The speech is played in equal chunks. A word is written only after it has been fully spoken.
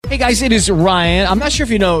Hey guys, it is Ryan. I'm not sure if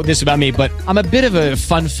you know this about me, but I'm a bit of a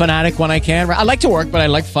fun fanatic when I can. I like to work, but I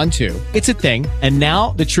like fun too. It's a thing. And now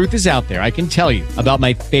the truth is out there. I can tell you about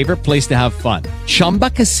my favorite place to have fun. Chumba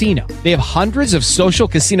Casino. They have hundreds of social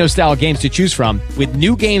casino style games to choose from with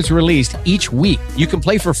new games released each week. You can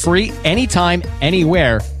play for free anytime,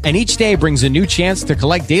 anywhere. And each day brings a new chance to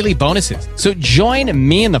collect daily bonuses. So join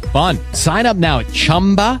me in the fun. Sign up now at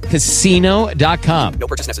ChumbaCasino.com. No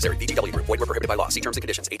purchase necessary. VGW Group. Void where prohibited by law. See terms and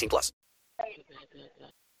conditions. 18+.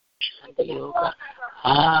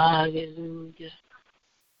 Hallelujah.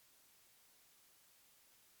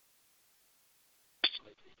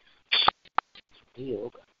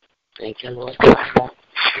 Thank you, Lord.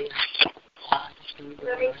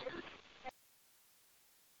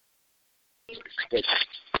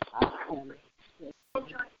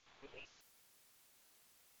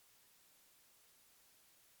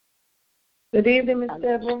 Good evening, Miss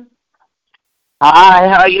Deborah. Hi,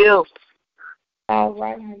 how are you? All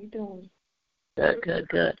right, how you doing?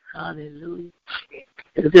 Good. Hallelujah.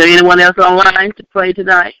 Is there anyone else online to pray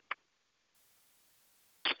tonight?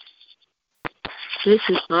 This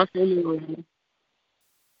is Tasha.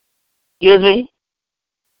 Excuse me?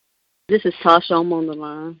 This is Tasha. I'm on the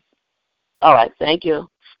line. All right, thank you.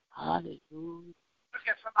 Hallelujah.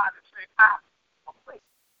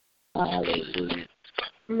 Hallelujah.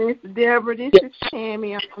 Miss Deborah, this is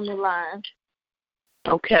Tammy on the line.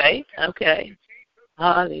 Okay. Hallelujah.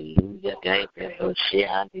 Hallelujah.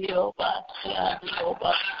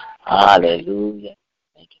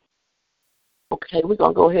 Thank you. Okay, we're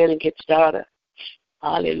going to go ahead and get started.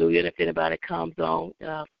 Hallelujah. And if anybody comes on,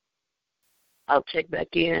 I'll check back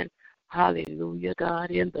in. Hallelujah,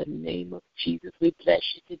 God, in the name of Jesus, we bless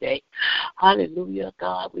you today. Hallelujah,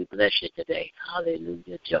 God, we bless you today.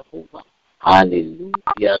 Hallelujah, Jehovah.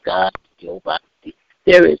 Hallelujah, God, Jehovah.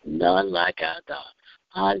 There is none like our God.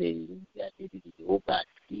 Hallelujah.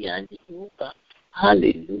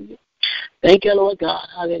 Hallelujah. Thank you, Lord God.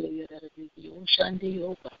 Hallelujah.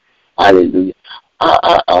 Hallelujah.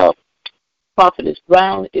 Prophetess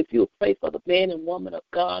Brown, if you'll pray for the man and woman of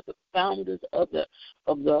God, the founders of the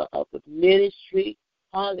ministry,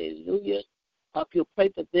 hallelujah. If you'll pray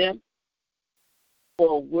for them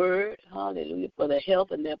for a word, hallelujah, for the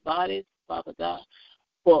health in their bodies, Father God,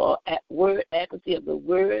 for word accuracy of the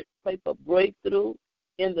word, pray for breakthrough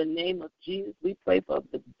in the name of Jesus. We pray for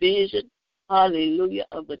the vision, hallelujah,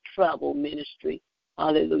 of the travel ministry,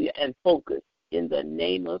 hallelujah, and focus in the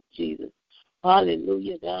name of Jesus.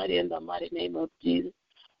 Hallelujah, God, in the mighty name of Jesus.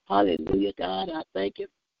 Hallelujah, God, I thank you.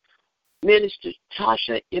 Minister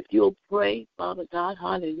Tasha, if you'll pray, Father God,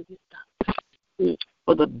 hallelujah,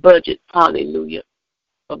 for the budget, hallelujah,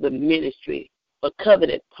 of the ministry, for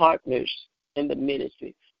covenant partners in the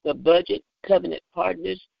ministry, the budget, covenant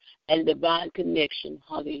partners, and divine connection,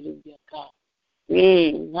 hallelujah, God.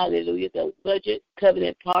 Hallelujah, the budget,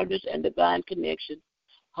 covenant partners, and divine connection.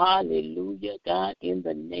 Hallelujah, God, in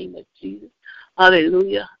the name of Jesus.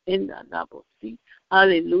 Hallelujah, in the Nabosi.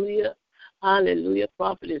 Hallelujah, hallelujah.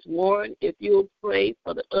 Prophetess Warren, if you'll pray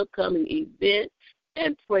for the upcoming event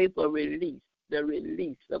and pray for release, the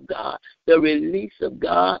release of God,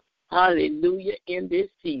 hallelujah, in this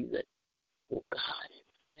season. Oh, God,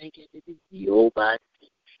 thank you.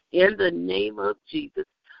 In the name of Jesus.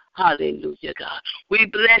 Hallelujah, God. We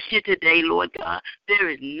bless you today, Lord God. There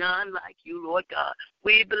is none like you, Lord God.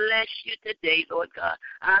 We bless you today, Lord God.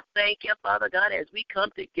 I thank you, Father God, as we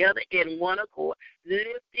come together in one accord,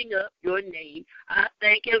 lifting up your name. I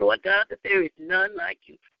thank you, Lord God, that there is none like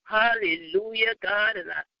you. Hallelujah, God,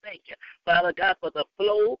 and I thank you, Father God, for the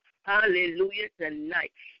flow. Hallelujah,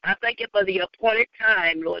 tonight. I thank you for the appointed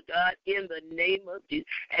time, Lord God, in the name of Jesus,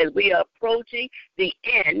 as we are approaching the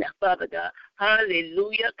end, Father God.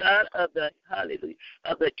 Hallelujah, God, of the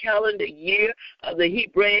calendar year, of the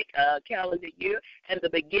Hebraic calendar year, and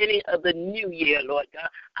the beginning of the new year, Lord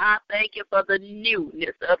God. I thank you for the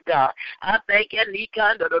newness of God. I thank you,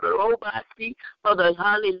 for the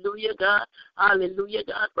hallelujah, God,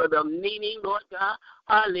 for the meaning, Lord God.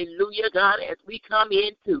 Hallelujah, God, as we come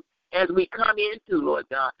into, Lord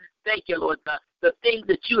God. Thank you, Lord God. The things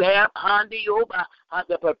that you have under your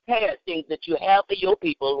the prepared things that you have for your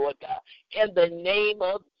people, Lord God. In the name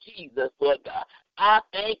of Jesus, Lord God. I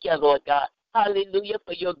thank you, Lord God. Hallelujah,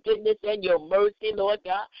 for your goodness and your mercy, Lord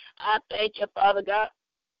God. I thank you, Father God.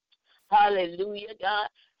 Hallelujah, God.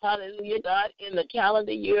 Hallelujah, God, in the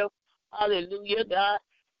calendar year. Hallelujah, God,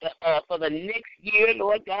 for the next year,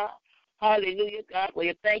 Lord God. Hallelujah, God.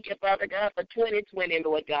 We thank you, Father God, for 2020,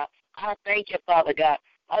 Lord God. I thank you, Father God.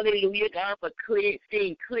 Hallelujah, God, for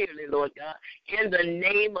seeing clearly, Lord God, in the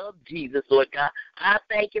name of Jesus, Lord God. I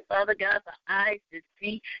thank you, Father God, for eyes to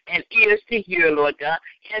see and ears to hear, Lord God,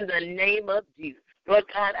 in the name of Jesus. Lord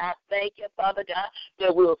God, I thank you, Father God,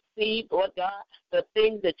 that we'll see, Lord God, the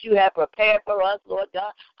things that you have prepared for us, Lord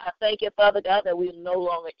God. I thank you, Father God, that we will no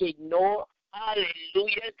longer ignore,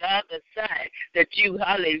 hallelujah, God, the sign that you,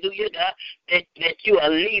 hallelujah, God, that you are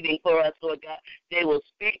leaving for us, Lord God. They will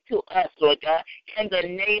speak to us, Lord God, in the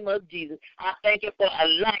name of Jesus. I thank you for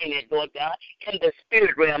alignment, Lord God, in the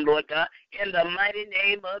spirit realm, Lord God, in the mighty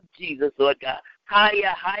name of Jesus, Lord God.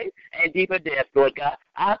 Higher heights and deeper depths, Lord God.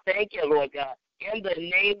 I thank you, Lord God. In the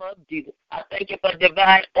name of Jesus, I thank you for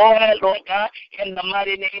divine order, Lord God, in the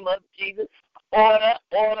mighty name of Jesus. Order,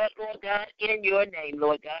 Lord God, in your name,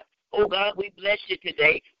 Lord God. Oh, God, we bless you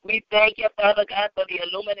today. We thank you, Father God, for the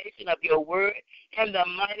illumination of your word in the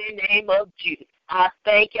mighty name of Jesus. I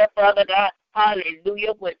thank you, Father God,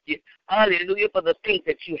 hallelujah, with you. Hallelujah, for the things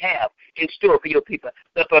that you have in store for your people,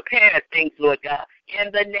 the prepared things, Lord God. In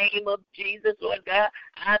the name of Jesus, Lord God,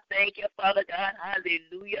 I thank you, Father God,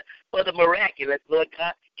 hallelujah, for the miraculous, Lord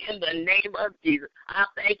God. In the name of Jesus, I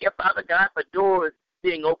thank you, Father God, for doors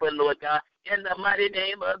being open, Lord God. In the mighty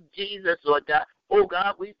name of Jesus, Lord God. Oh,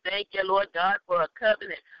 God, we thank you, Lord God, for a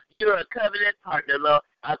covenant. You're a covenant partner, Lord,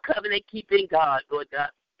 a covenant-keeping God, Lord God.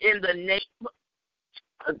 In the name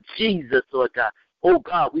of Jesus, Lord God. Oh,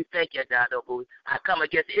 God, we thank you, God. Oh, I come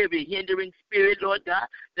against every hindering spirit, Lord God,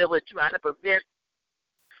 that was trying to prevent,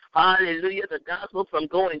 hallelujah, the gospel from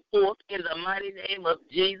going forth in the mighty name of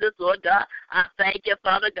Jesus, Lord God. I thank you,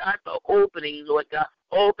 Father God, for opening, Lord God.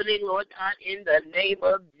 Opening, Lord God, in the name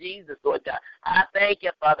of Jesus, Lord God. I thank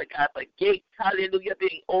you, Father God, for gates, hallelujah,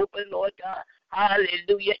 being open, Lord God.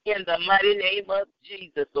 Hallelujah, in the mighty name of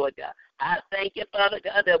Jesus, Lord God. I thank you, Father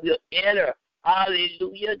God, that we'll enter,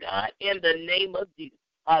 hallelujah, God, in the name of Jesus.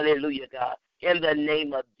 Hallelujah, God. In the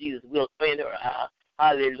name of Jesus, we'll enter,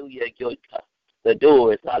 hallelujah, your God. The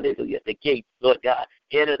doors, hallelujah, the gates, Lord God.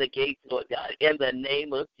 Enter the gates, Lord God, in the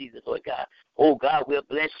name of Jesus, Lord God. Oh, God, we'll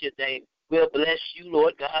bless your name. We'll bless you,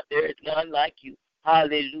 Lord God. There is none like you.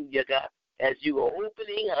 Hallelujah, God. As you are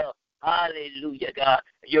opening up, hallelujah, God.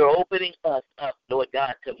 You're opening us up, Lord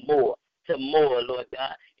God, to more, Lord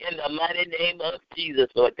God. In the mighty name of Jesus,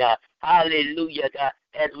 Lord God. Hallelujah, God.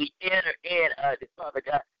 As we enter in, Father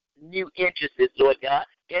God, new interests, Lord God.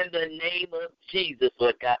 In the name of Jesus,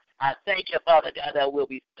 Lord God. I thank you, Father God, that we'll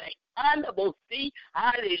be thankful.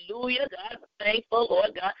 Hallelujah, God. Thankful,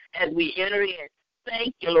 Lord God, as we enter in.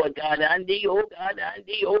 Thank you, Lord God. I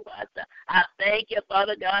thank you,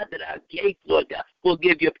 Father God, that our gates, Lord God, will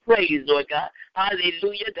give you praise, Lord God.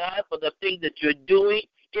 Hallelujah, God, for the things that you're doing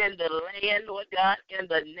in the land, Lord God, in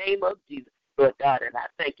the name of Jesus, Lord God. And I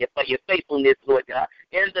thank you for your faithfulness, Lord God,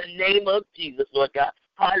 in the name of Jesus, Lord God.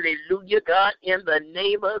 Hallelujah, God, in the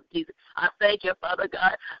name of Jesus. I thank you, Father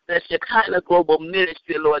God, the Shekinah Global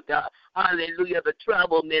Ministry, Lord God. Hallelujah, the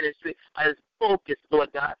travel ministry is focused,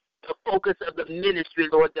 Lord God. The focus of the ministry,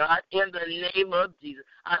 Lord God, in the name of Jesus.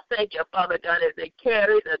 I thank you, Father God, as they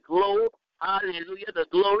carry the globe, hallelujah, the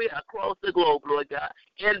glory across the globe, Lord God,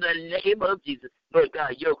 in the name of Jesus. Lord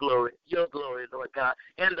God, your glory, Lord God,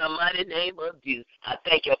 in the mighty name of Jesus. I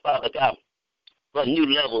thank you, Father God, for new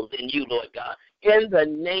levels in you, Lord God. In the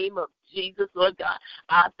name of Jesus, Lord God,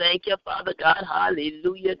 I thank you, Father God,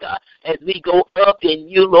 hallelujah, God, as we go up in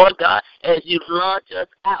you, Lord God, as you launch us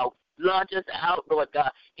out. Launch us out, Lord God,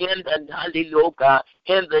 in the hallelujah, God,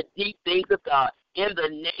 in the deep things of God, in the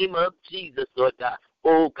name of Jesus, Lord God.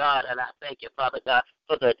 Oh, God, and I thank you, Father God,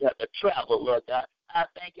 for the travel, Lord God. I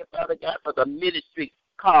thank you, Father God, for the ministry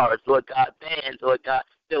cars, Lord God, vans, Lord God,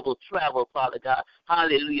 that will travel, Father God.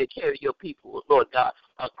 Hallelujah, carry your people, Lord God,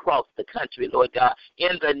 across the country, Lord God,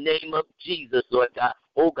 in the name of Jesus, Lord God.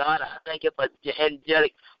 Oh, God, I thank you for the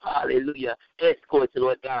angelic, hallelujah, escorts,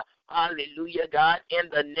 Lord God. Hallelujah, God, in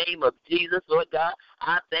the name of Jesus, Lord God.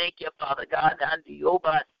 I thank you, Father God,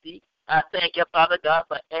 I thank you, Father God,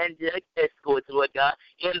 for angelic escorts, Lord God,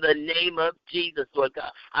 in the name of Jesus, Lord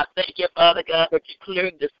God. I thank you, Father God, for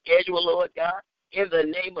clearing the schedule, Lord God, in the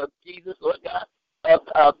name of Jesus, Lord God,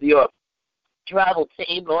 of your travel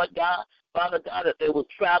team, Lord God. Father God, that they will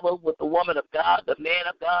travel with the woman of God, the man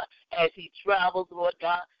of God, as he travels, Lord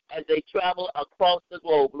God, as they travel across the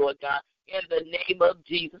globe, Lord God. In the name of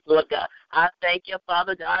Jesus, Lord God. I thank you,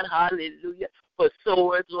 Father God, hallelujah, for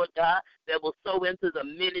sowers, Lord God, that will sow into the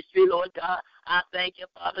ministry, Lord God. I thank you,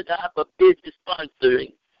 Father God, for business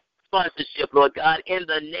sponsorship, Lord God, in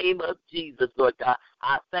the name of Jesus, Lord God.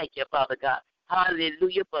 I thank you, Father God,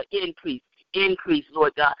 hallelujah, for increase,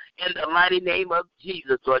 Lord God, in the mighty name of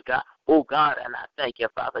Jesus, Lord God. Oh, God, and I thank you,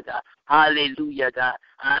 Father God. Hallelujah, God.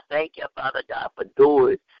 I thank you, Father God, for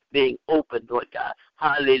doors being opened, Lord God.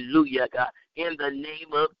 Hallelujah, God. In the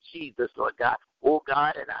name of Jesus, Lord God. Oh,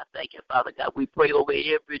 God, and I thank you, Father God. We pray over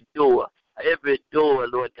every door,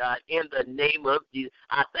 Lord God, in the name of Jesus.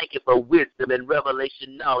 I thank you for wisdom and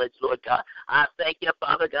revelation knowledge, Lord God. I thank you,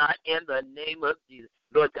 Father God, in the name of Jesus.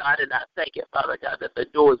 Lord God, and I thank you, Father God, that the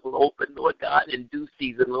doors will open, Lord God, in due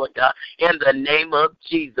season, Lord God, in the name of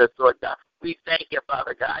Jesus, Lord God. We thank you,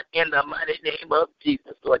 Father God, in the mighty name of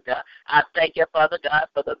Jesus, Lord God. I thank you, Father God,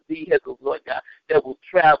 for the vehicles, Lord God, that will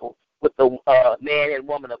travel with the man and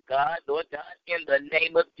woman of God, Lord God. In the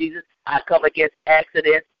name of Jesus, I come against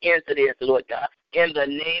accidents, incidents, Lord God. In the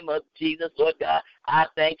name of Jesus, Lord God, I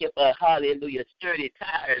thank you for, hallelujah, sturdy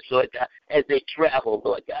tires, Lord God, as they travel,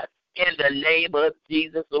 Lord God. In the name of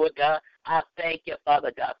Jesus, Lord God, I thank you,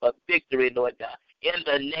 Father God, for victory, Lord God. In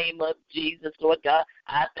the name of Jesus, Lord God,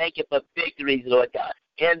 I thank you for victories, Lord God.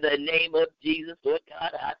 In the name of Jesus, Lord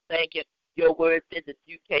God, I thank you. Your word says that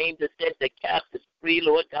you came to set the captives free,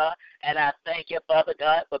 Lord God. And I thank you, Father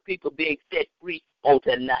God, for people being set free on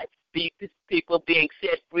tonight. People being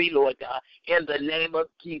set free, Lord God, in the name of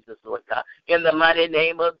Jesus, Lord God. In the mighty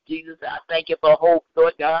name of Jesus, I thank you for hope,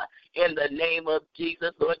 Lord God. In the name of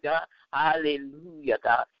Jesus, Lord God. Hallelujah,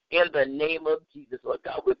 God. In the name of Jesus, Lord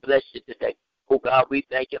God, we bless you today. Oh, God, we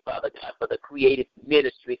thank you, Father God, for the creative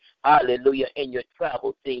ministry. Hallelujah, in your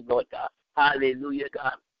travel team, Lord God. Hallelujah,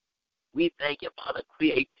 God. We thank you for the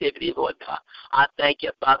creativity, Lord God. I thank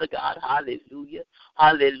you, Father God. Hallelujah.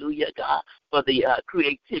 Hallelujah, God, for the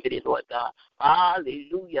creativity, Lord God.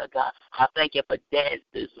 Hallelujah, God. I thank you for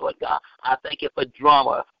dancers, Lord God. I thank you for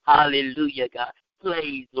drama. Hallelujah, God.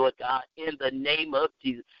 Plays, Lord God, in the name of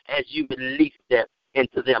Jesus, as you release them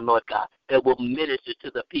into them, Lord God, that will minister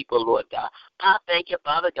to the people, Lord God. I thank you,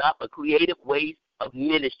 Father God, for creative ways of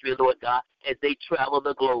ministry, Lord God, as they travel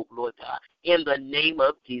the globe, Lord God, in the name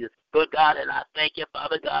of Jesus, Lord God. And I thank you,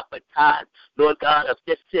 Father God, for time, Lord God, of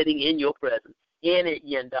just sitting in your presence, in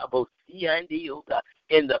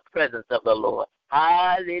the presence of the Lord.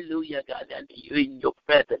 Hallelujah, God, and in your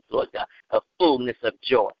presence, Lord God, a fullness of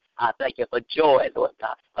joy. I thank you for joy, Lord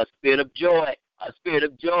God, a spirit of joy,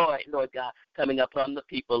 Lord God, coming upon the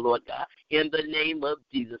people, Lord God, in the name of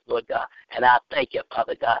Jesus, Lord God. And I thank you,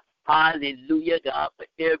 Father God. Hallelujah, God, for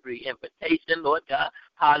every invitation, Lord God.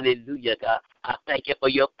 Hallelujah, God. I thank you for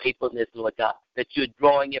your faithfulness, Lord God, that you're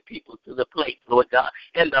drawing your people to the place, Lord God,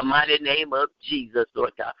 in the mighty name of Jesus,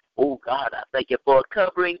 Lord God. Oh, God, I thank you for a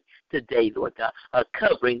covering today, Lord God, a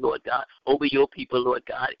covering, Lord God, over your people, Lord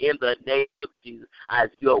God, in the name of Jesus. As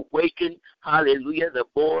you awaken, hallelujah, the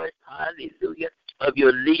voice, hallelujah, of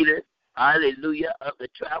your leaders, hallelujah, of the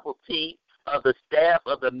travel team, of the staff,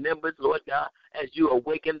 of the members, Lord God, as you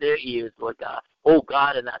awaken their ears, Lord God. Oh,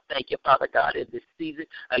 God, and I thank you, Father God, in this season,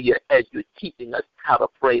 as you're teaching us how to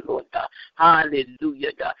pray, Lord God.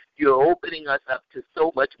 Hallelujah, God. You're opening us up to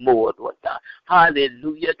so much more, Lord God.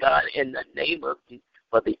 Hallelujah, God, in the name of Jesus,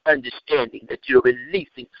 for the understanding that you're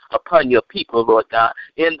releasing upon your people, Lord God,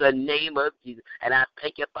 in the name of Jesus. And I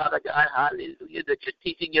thank you, Father God, hallelujah, that you're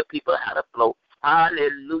teaching your people how to flow.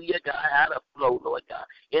 Hallelujah, God, how to flow, Lord God.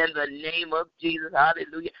 In the name of Jesus,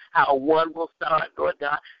 hallelujah, how one will start, Lord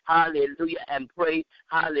God, hallelujah, and pray,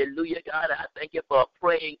 hallelujah, God. I thank you for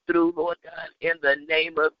praying through, Lord God, in the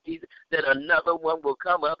name of Jesus, that another one will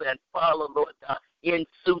come up and follow, Lord God, in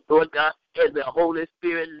suit, Lord God, as the Holy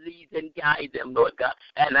Spirit leads and guides them, Lord God.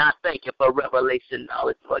 And I thank you for revelation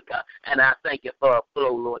knowledge, Lord God. And I thank you for a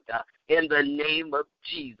flow, Lord God. In the name of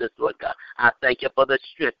Jesus, Lord God, I thank you for the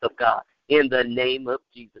strength of God. In the name of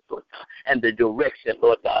Jesus, Lord God, and the direction,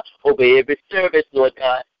 Lord God, over every service, Lord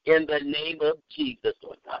God, in the name of Jesus,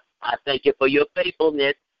 Lord God. I thank you for your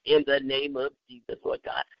faithfulness in the name of Jesus, Lord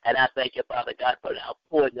God. And I thank you, Father God, for the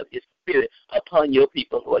outpouring of your spirit upon your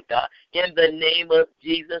people, Lord God. In the name of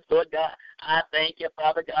Jesus, Lord God, I thank you,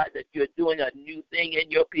 Father God, that you're doing a new thing in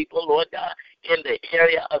your people, Lord God, in the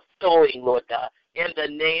area of sowing, Lord God. In the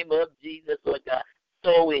name of Jesus, Lord God.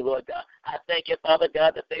 Sowing, Lord God. I thank you, Father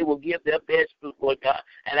God, that they will give their best fruit, Lord God.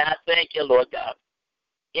 And I thank you, Lord God.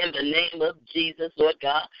 In the name of Jesus, Lord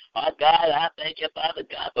God. God, I thank you, Father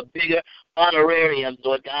God, for bigger honorariums,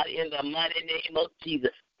 Lord God, in the mighty name of Jesus.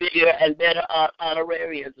 Bigger and better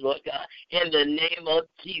honorariums, Lord God, in the name of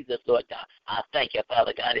Jesus, Lord God. I thank you,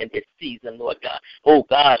 Father God, in this season, Lord God. Oh,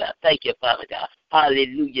 God, I thank you, Father God.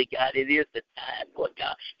 Hallelujah, God. It is the time, Lord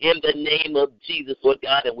God, in the name of Jesus, Lord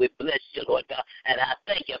God, and we bless you, Lord God. And I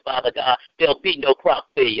thank you, Father God. There'll be no crop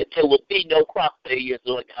failure. There will be no crop failures,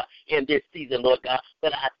 Lord God, in this season, Lord God.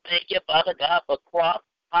 But I thank you, Father God, for crops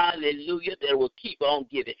hallelujah, that will keep on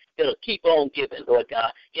giving. It'll keep on giving, Lord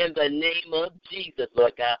God, in the name of Jesus,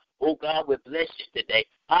 Lord God. Oh, God, we bless you today.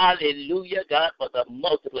 Hallelujah, God, for the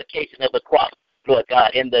multiplication of the crop, Lord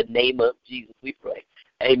God, in the name of Jesus, we pray.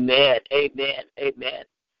 Amen, amen, amen.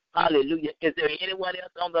 Hallelujah. Is there anyone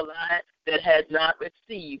else on the line that has not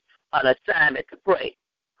received an assignment to pray?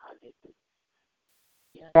 Hallelujah.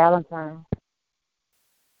 Valentine.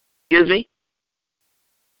 Excuse me?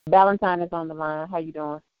 Valentine is on the line. How you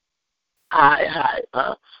doing? Hi,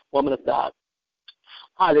 woman of God.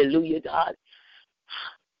 Hallelujah, God.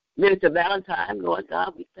 Minister Valentine, Lord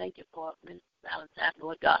God, we thank you for Minister Valentine,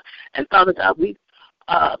 Lord God. And Father God, we,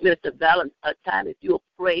 Minister Valentine, if you'll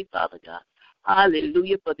pray, Father God,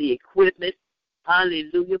 hallelujah, for the equipment,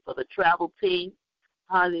 hallelujah, for the travel team,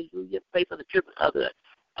 hallelujah, pray for the trip of the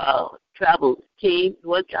travel team,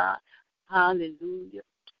 Lord God, hallelujah,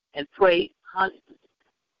 and pray, hallelujah,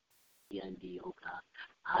 oh God,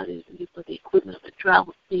 hallelujah, for the equipment of the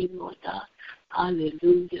travel team, Lord God,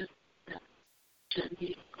 hallelujah,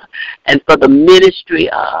 and for the ministry,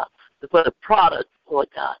 for the products, Lord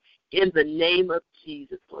God, in the name of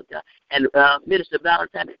Jesus, Lord God. And Minister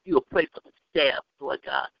Valentine, if you will pray for the staff, Lord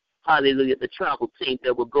God, hallelujah, the travel team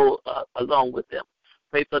that will go along with them.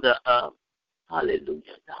 Pray for the,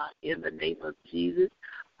 hallelujah, God, in the name of Jesus,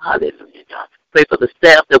 hallelujah, God. Pray for the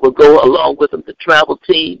staff that will go along with them, the travel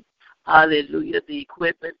team, hallelujah, the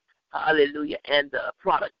equipment, hallelujah, and the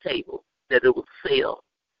product table that it will sell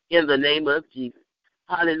in the name of Jesus.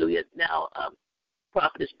 Hallelujah. Now,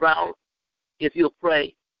 Prophetess Brown, if you'll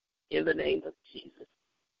pray in the name of Jesus.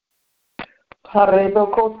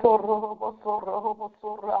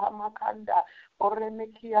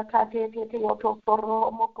 Oremekia katete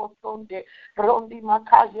otosoro mokosonde rondi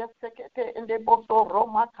makaje sekete ende boso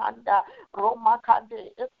roma kanda roma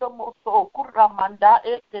kande estomoso kuramanda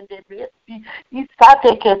etende besi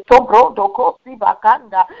isate ke sobro dokosi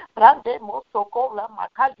bakanda rande moso kola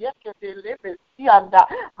makaje kete lebesi anda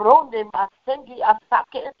ronde masengi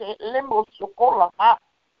asake te lemoso kola ma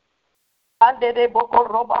ande de boko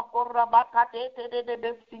roba korra bakate te de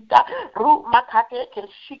besita ru makate ke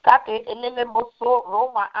shikate elele moso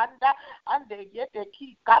roma anda ande yete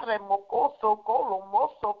ki kare mokoso kolo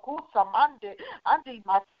moso kusa mande ande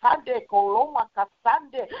masande koloma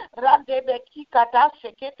kasande rande be ki kata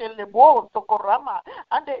shekete lebo sokorama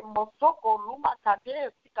ande moso koluma kate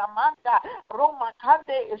sikamanda roma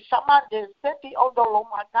kande shamande seti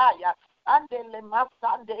odoloma kaya ande le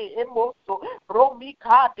masande emoso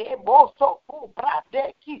romika de boso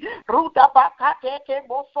kubrade ki ruda bakate ke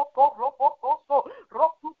boso ko robokoso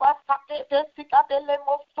rokuba sakete sikate le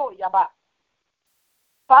moso yaba.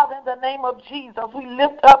 Father, in the name of Jesus, we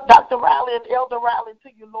lift up Dr. Riley and Elder Riley to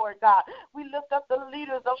you, Lord God. We lift up the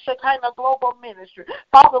leaders of Shekinah Global Ministry.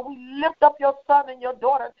 Father, we lift up your son and your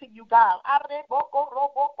daughter to you, God.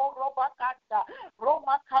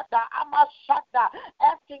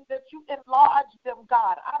 Asking that you enlarge them,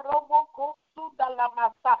 God.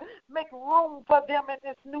 Make room for them in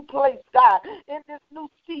this new place, God, in this new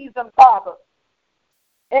season, Father.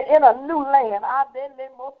 In a new land, Adele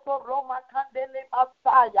Moso Roma Candele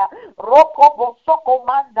Masaya, Roko Bosoko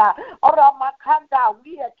Manda, Oramakanda,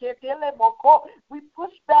 we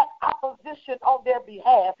push back opposition on their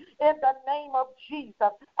behalf in the name of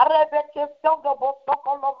Jesus.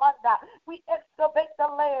 We excavate the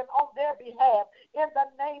land on their behalf in the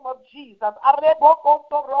name of Jesus.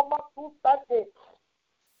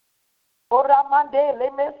 Oramande le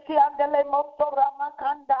mesiande le mosorama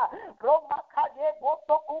kanda Roma kaye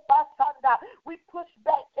boto kubasanda. We push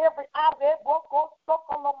back every ave boko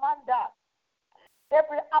sokolomanda,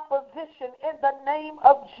 every opposition in the name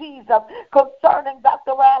of Jesus concerning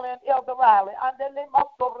Dr. Riley and Elder Riley. Andele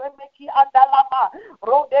moso remeki andalama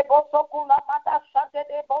rode boso kulamanda shande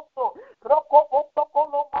de boso roko boso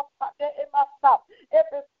koloma sande emasa.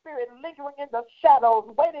 Every spirit lingering in the shadows,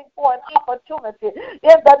 waiting for an opportunity.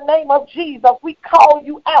 In the name of Jesus, we call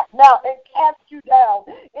you out now and cast you down.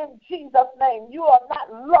 In Jesus' name, you are not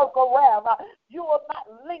lurk around. You will not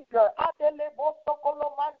linger.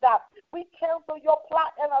 We cancel your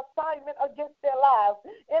plot and assignment against their lives.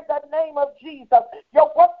 In the name of Jesus,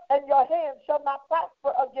 your work and your hands shall not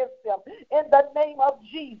prosper against them. In the name of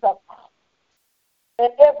Jesus.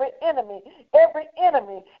 And every enemy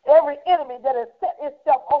that has set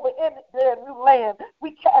itself over in their new land,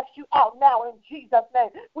 we cast you out now in Jesus' name.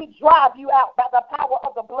 We drive you out by the power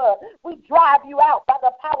of the blood. We drive you out by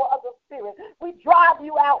the power of the Spirit. We drive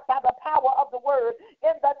you out by the power of the word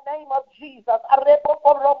in the name of Jesus.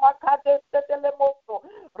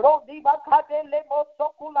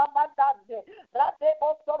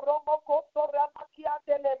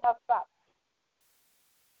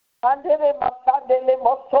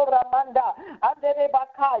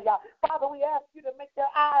 Father, we ask you to make their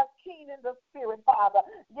eyes keen in the spirit, Father.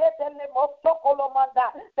 That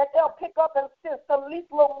they'll pick up and sense the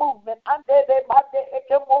least little movement.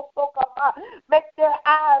 Make their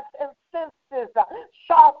eyes and senses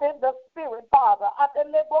sharp in the spirit, Father.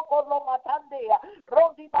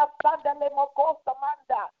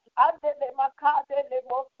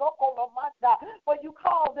 For you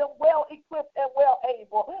call them well equipped and well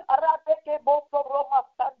able.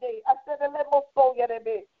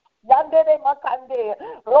 Yandere makande,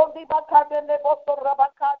 rondi makande leboso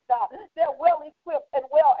rabakanda. They're well equipped and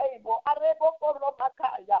well able. Arebo koro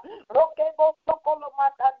makaya, roke boso kolo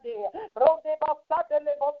matande, ronde basade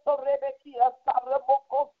leboso rebekia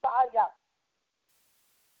saraboko saya.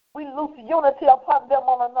 We loose unity upon them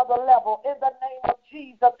on another level in the name of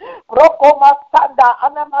Jesus. Roko masanda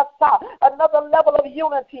anamasa, another level of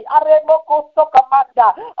unity. Aremoko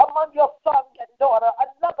sokamanda, among your son and daughter,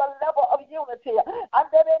 another level of unity.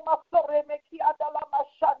 Andere masore meki adala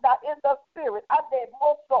mashanda in the spirit. Ande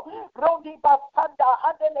moso rondi basanda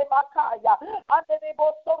andele makaya, andele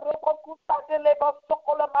boso roboku sandele boso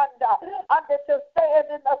kolamanda, ande to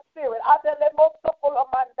stand in the spirit. Andele moso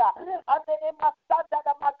kolamanda, andele masanda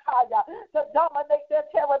da makaya. To dominate their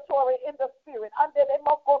territory in the spirit.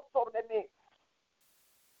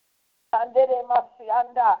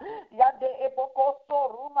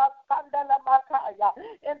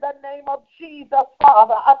 In the name of Jesus,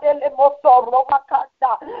 Father,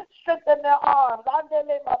 strengthen their arms,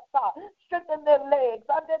 strengthen their legs,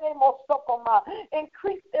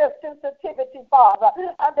 increase their sensitivity, Father.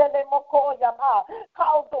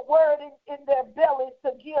 Cause the word in their bellies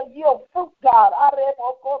to yield fruit, God.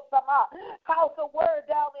 Cause the word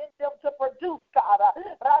down in them to produce, God.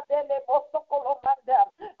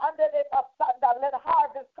 Let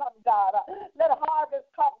harvest come, God. Let harvest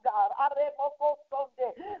come, God.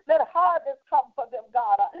 Let harvest come for them,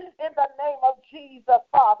 God. In the name of Jesus,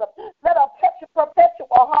 Father. Let a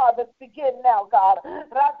perpetual harvest begin now, God.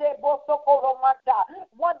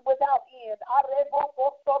 One without end.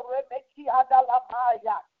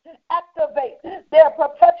 Activate their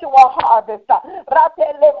perpetual harvest.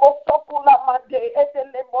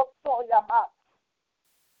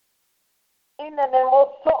 In the name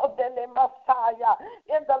of the Messiah,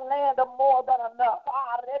 in the land of more than enough,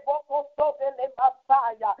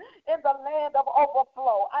 in the land of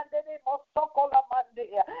overflow,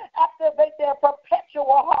 activate their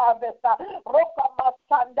perpetual harvest, the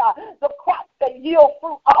crops that yield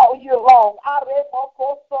fruit all year long.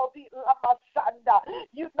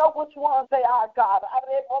 You know which ones they are, God.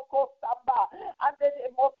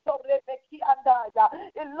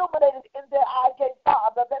 Illuminated in their eye gate,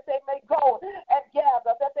 Father, that they may go and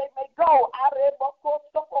gather, that they may go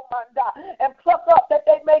and pluck up, that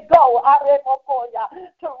they may go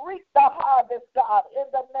to reap the harvest, God,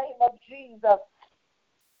 in the name of Jesus.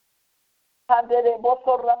 And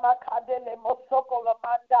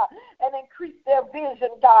increase their vision,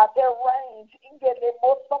 God, their range.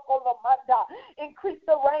 Increase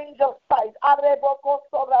the range of sight.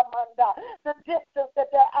 The distance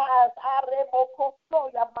that their eyes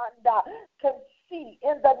can see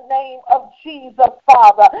in the name of Jesus,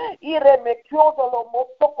 Father.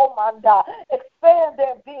 Expand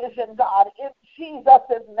their vision, God, in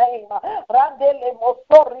Jesus' name.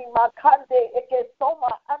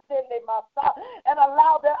 And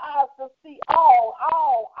allow their eyes to see all.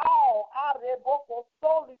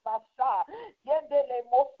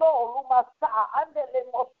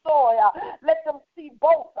 Let them see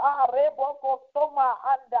both.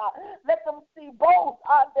 Let them see both.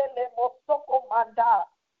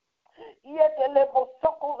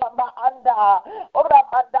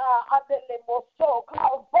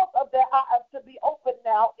 Cause both of their eyes to be open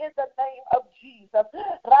now in the name of Jesus.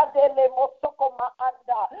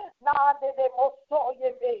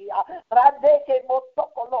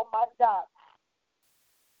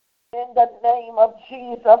 In the name of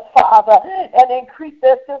Jesus, Father, and increase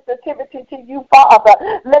their sensitivity to you, Father.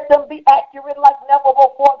 Let them be accurate like never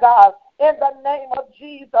before, God. In the name of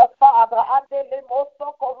Jesus, Father, let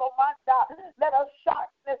a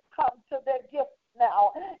sharpness come to their gifts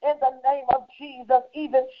now. In the name of Jesus,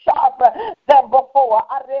 even sharper than before.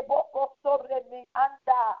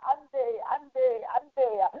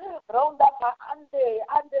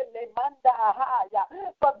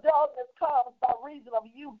 For dullness comes by reason of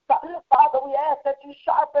youth. Father, we ask that you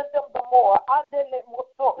sharpen them the more.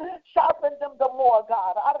 Sharpen them the more,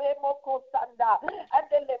 God.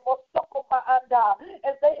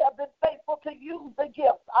 As they have been faithful to use the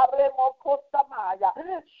gifts.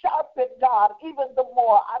 Sharpen, God, even the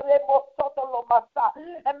more.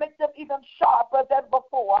 And make them even sharper than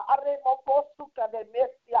before.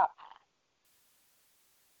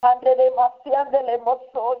 Andele masiandele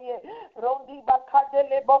mosoye, rondi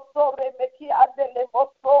bakadele bosore meki andele moso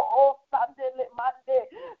o sandele mande,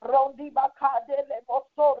 rondi bakadele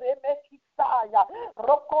mosore meki saya,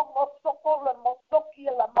 roko mosoko le mosoki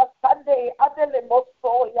la masande andele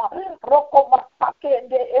mosoya, roko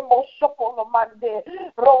masakende emoshoko lo mande,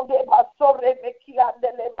 rondi basore meki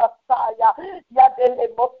andele masaya, yadele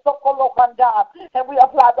mosoko lo manda, and we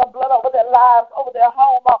apply the blood over their lives, over their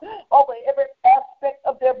home, over every aspect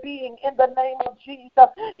of their being in the name of Jesus,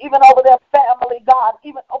 even over their family, God,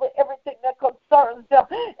 even over everything that concerns them,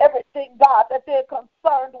 everything, God, that they're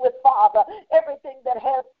concerned with, Father, everything that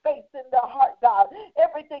has space in their heart, God,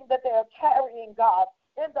 everything that they're carrying, God.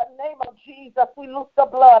 In the name of Jesus, we loose the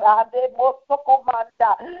blood.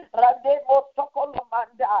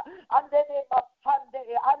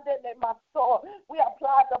 We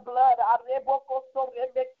apply the blood.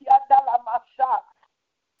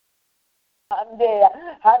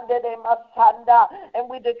 And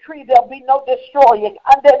we decree there'll be no destroying.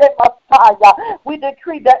 We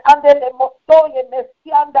decree that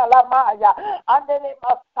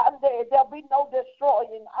there'll be no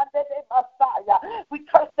destroying. We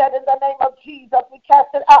curse that in the name of Jesus. We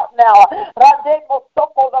cast it out now.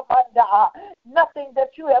 Nothing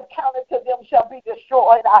that you have counted to them shall be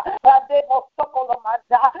destroyed.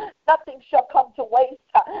 Nothing shall come to waste.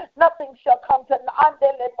 Nothing shall come to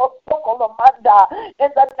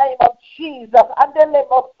in the name of Jesus.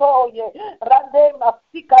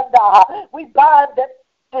 We bind that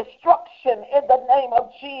destruction in the name of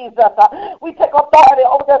Jesus. We take authority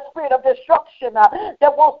over the spirit of destruction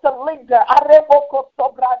that wants to linger.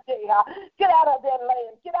 Get out of their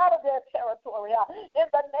land. Get out of their territory. In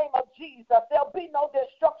the name of Jesus, there'll be no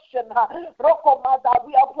destruction.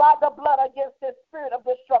 We apply the blood against this spirit of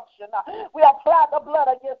destruction. We apply the blood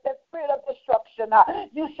against this spirit of destruction.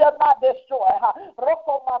 You shall not destroy.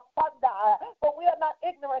 But we are not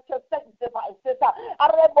ignorant to Satan's devices.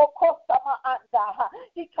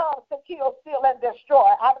 He comes to kill, steal, and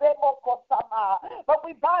destroy. But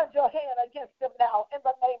we bind your hand against him now in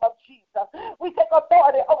the name of Jesus. We take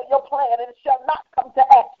authority over your plan and it shall not come to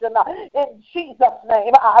action in Jesus'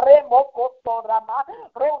 name.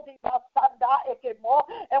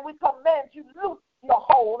 And we command you loose your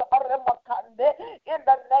hold in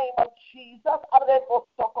the name of Jesus.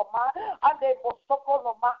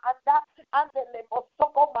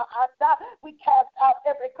 We cast out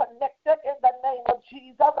every connector in the name of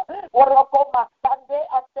Jesus.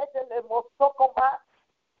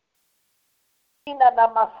 And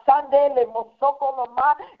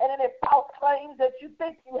any false claims that you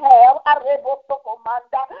think you have,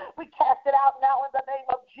 we cast it out now in the name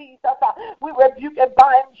of Jesus. We rebuke and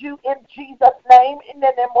bind you in Jesus' name. And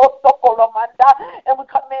we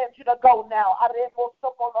command you to go now.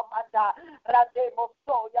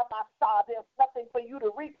 There's nothing for you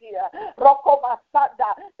to reap here.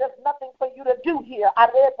 There's nothing for you to do here.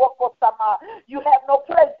 You have no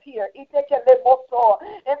place here. In the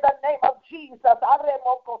name of Jesus.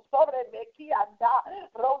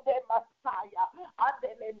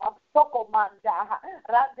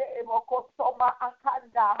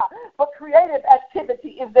 For creative activity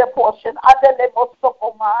is their portion.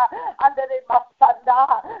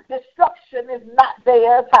 Destruction is not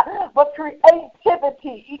theirs. But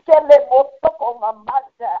creativity.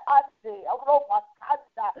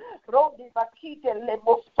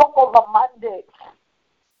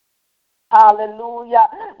 Hallelujah.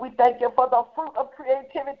 We thank you for the fruit of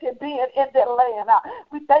creativity being in their land.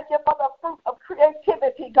 We thank you for the fruit of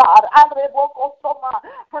creativity, God,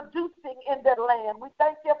 producing in their land. We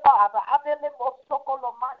thank you, Father.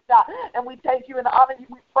 And we thank you and honor you.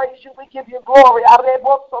 We praise you. We give you glory. For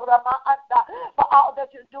all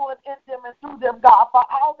that you're doing in them and through them, God. For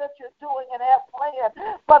all that you're doing and have planned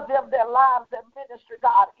for them, their lives, their ministry,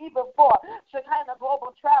 God. Even for Shekinah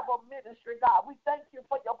Global Travel Ministry, God. We thank you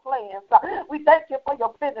for your plans. We thank you for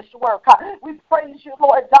your finished work. We praise you,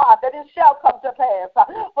 Lord God, that it shall come to pass.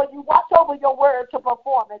 For you watch over your word to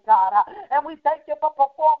perform it, God. And we thank you for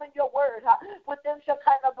performing your word within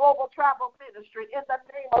Shekinah Global Travel Ministry in the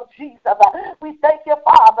name of Jesus. We thank you,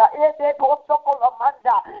 Father, that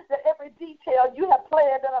every detail you have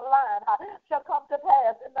planned and aligned shall come to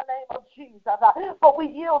pass in the name of Jesus. For we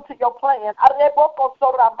yield to your plan.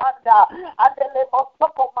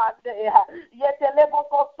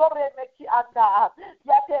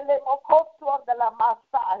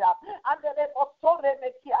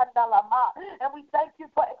 And we thank you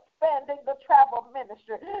for expanding the travel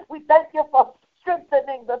ministry. We thank you for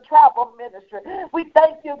strengthening the travel ministry. We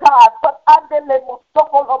thank you, God,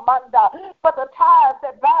 for the ties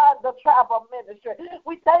that bind the travel ministry.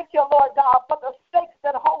 We thank you, Lord God, for the stakes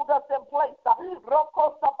that hold us in place.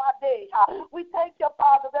 We thank you,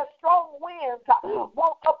 Father, that strong winds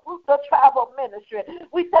won't uproot the travel ministry.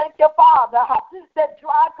 We thank you, Father, that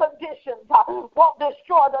dry conditions won't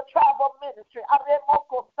destroy the travel ministry. In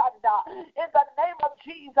the name of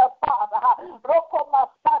Jesus, Father,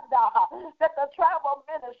 that the travel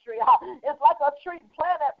ministry is like a tree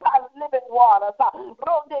planted by living waters, and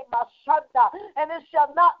it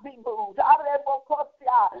shall not be moved.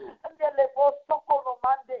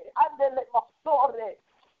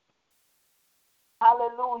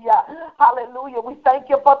 Hallelujah. Hallelujah. We thank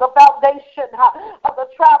you for the foundation of the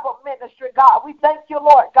travel ministry, God. We thank you,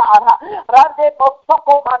 Lord God, for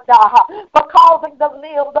causing the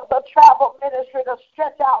limbs of the travel ministry to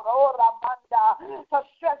stretch out, to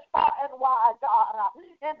stretch far and wide, God,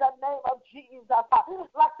 in the name of Jesus,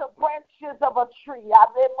 like the branches of a tree.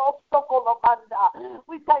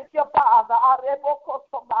 We thank you, Father,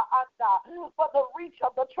 for the reach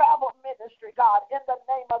of the travel ministry, God, in the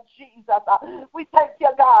name of Jesus. We thank you,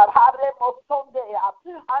 God,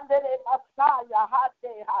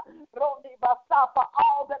 for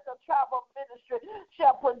all that the travel ministry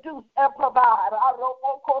shall produce and provide.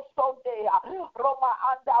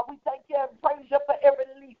 We thank you and praise you for every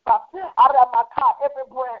leaf, every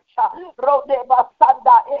branch,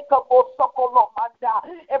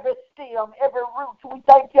 every stem, every root. We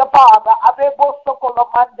thank you, Father.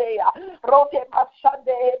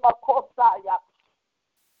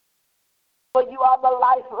 For you are the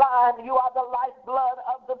lifeline, you are the lifeblood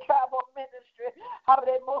of the travel ministry.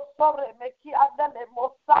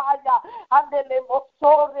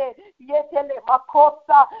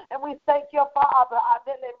 And we thank you, Father,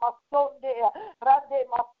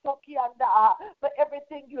 for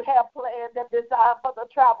everything you have planned and designed for the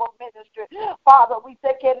travel ministry. Father, we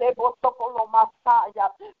thank you.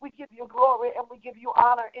 We give you glory and we give you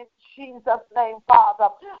honor in Jesus' name, Father.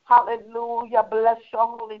 Hallelujah. Bless your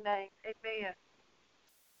holy name. Amen.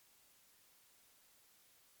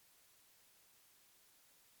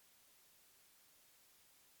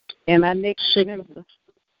 And our next minister.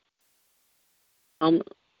 I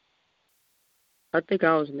think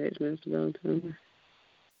I was next, Minister Valentine.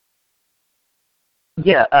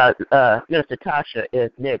 Yeah, Minister Tasha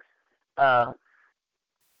is next.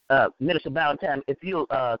 Minister Valentine, if you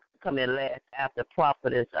come in last after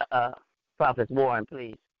Prophetess Warren,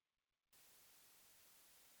 please.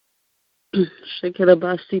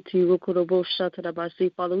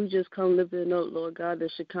 Father, we just come lifting up, Lord God, the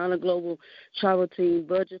Shekinah Global Travel Team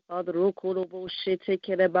budget, Father.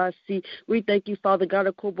 We thank you, Father God,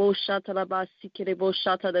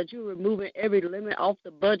 that you're removing every limit off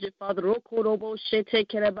the budget, Father.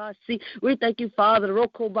 We thank you, Father,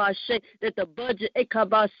 that the budget,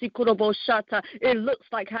 it looks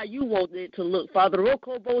like how you want it to look, Father. We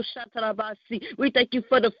thank you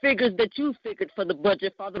for the figures that you figured for the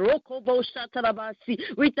budget, Father.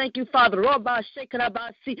 We thank you, Father,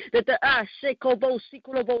 that the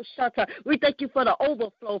we thank you for the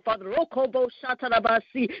overflow, Father, to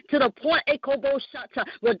the point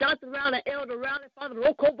where Dr. Rowell and Elder Rowell, Father,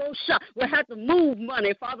 will have to move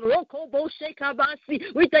money, Father.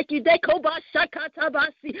 We thank you,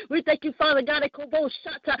 we thank you, Father God, that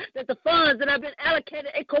the funds that have been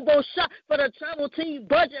allocated for the travel team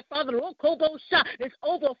budget, Father, is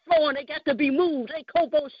overflowing. They got to be moved.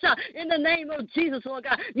 In the name of Jesus, Lord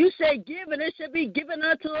God, you say give and it should be given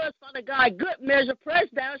unto us, Father God. Good measure,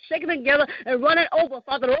 pressed down, shaken together, and running over,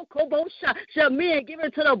 Father. Shall men give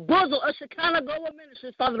it to the bosom of Shekinah Global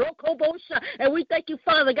Ministries, Father. And we thank you,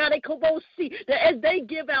 Father God, that as they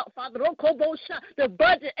give out, Father, the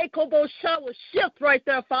budget will shift right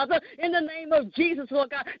there, Father. In the name of Jesus, Lord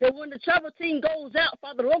God, that when the travel team goes out,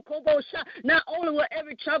 Father, not only will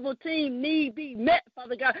every travel team need be met,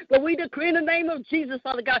 Father God, but we decree in the name of Jesus,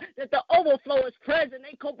 Father God, that the overflow is present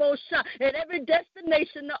in every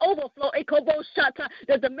destination. The overflow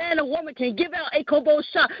that the man or woman can give out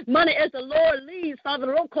money as the Lord leads,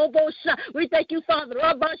 Father. We thank you, Father,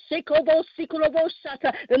 that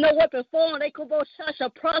no weapon formed shall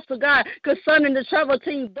prosper, God, concerning the travel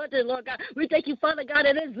team budget, Lord God. We thank you, Father God,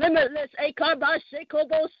 that it is limitless.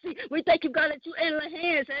 We thank you, God, that you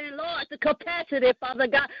enhance and enlarge the capacity, Father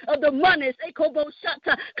God, of the monies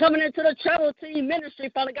coming into the travel team ministry,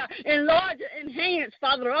 Father God. enlarge and enhance,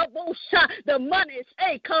 Father, the monies,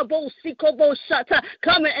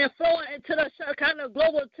 coming and flowing into the Shekinah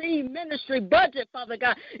Global Team Ministry budget, Father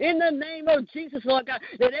God, in the name of Jesus, Lord God,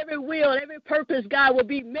 that every will, every purpose, God, will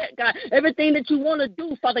be met, God, everything that you want to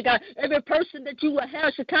do, Father God, every person that you will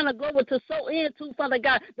have Shekinah Global to sow into, Father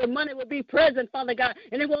God, the money will be present, Father God,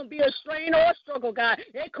 and it won't be a strain or a struggle, God.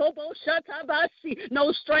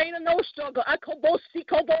 No strain and no struggle. Effortless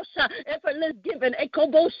giving.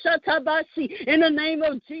 In the name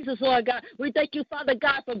of Jesus, Lord God, we thank you, Father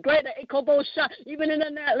God, for greater even in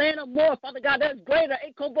that land of more, Father God, that's greater.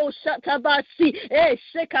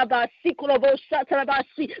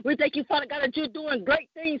 We thank you, Father God, that you're doing great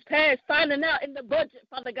things past finding out in the budget,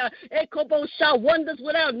 Father God. Wonders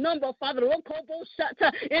without number, Father.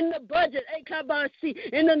 In the budget.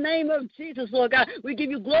 In the name of Jesus, Lord God, we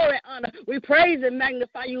give you glory, honor. We praise and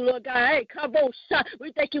magnify you, Lord God.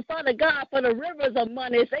 We thank you, Father God, for the rivers of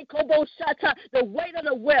money. The weight of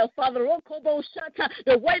the wealth, Father.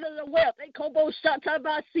 The weight of the wealth.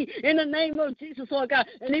 In the name of Jesus, Lord God.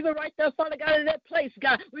 And even right there, Father God, in that place,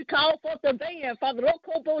 God, we call forth the van, Father.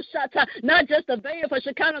 Not just the van for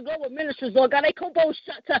Shekinah Global Ministries, Lord God.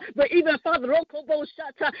 But even, Father,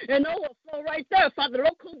 and overflow right there, Father.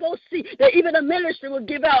 That even the ministry will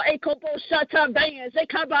give out vans.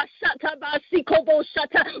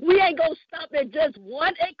 We ain't going to stop at just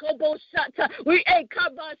one. We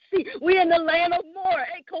in the land of more.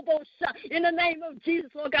 In the name of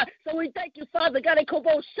Jesus, Lord God. So we thank you, Father God,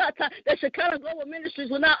 that Shekinah Global Ministries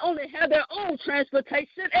will not only have their own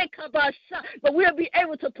transportation, but we'll be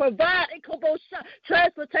able to provide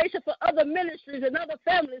transportation for other ministries and other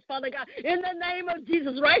families, Father God. In the name of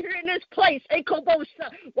Jesus, right here in this place,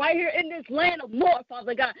 right here in this land of more,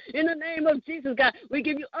 Father God. In the name of Jesus, God, we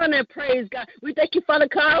give you honor and praise, God. We thank you, Father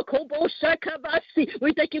God.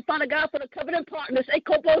 We thank you, Father God, for the covenant partners.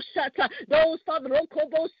 Those, Father,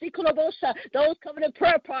 those covenant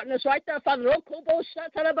prayer partners right there, Father.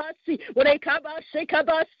 Where they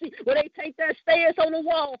take their stance on the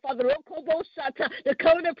wall, Father. The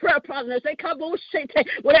covenant prayer partners,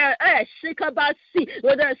 where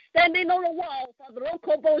they're standing on the wall, Father,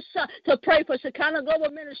 to pray for Shekinah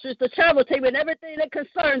Global Ministries, the travel team, and everything that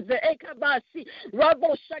concerns the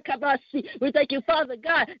We thank you, Father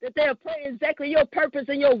God, that they'll pray exactly your purpose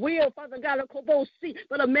and your will, Father God, for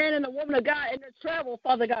the man and the woman of God and the travel,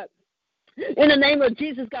 Father God. In the name of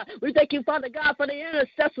Jesus, God, we thank you, Father God, for the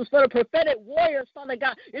intercessors, for the prophetic warriors, Father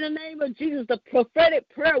God. In the name of Jesus, the prophetic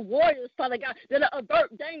prayer warriors, Father God, that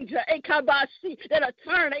avert danger, that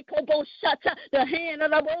turn, the hand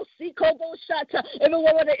of the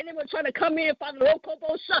everywhere where the enemy is trying to come in, Father,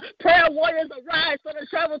 prayer warriors arise for the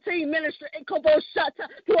travel team ministry, to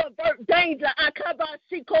avert danger,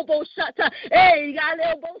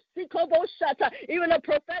 even the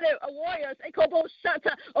prophetic warriors,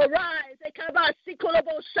 arise,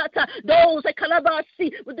 those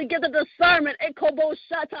with the gift of discernment,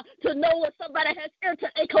 to know when somebody has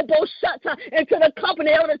entered into the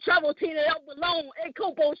company or the travel team that don't belong.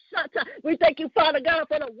 We thank you, Father God,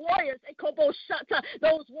 for the warriors,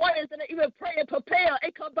 those warriors that are even pray and prepare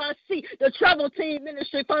the travel team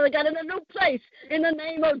ministry, Father God, in a new place. In the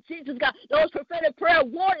name of Jesus, God, those prophetic prayer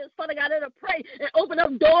warriors, Father God, that are pray and open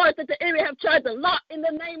up doors that the enemy have tried to lock. In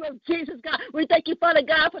the name of Jesus, God, we thank you, Father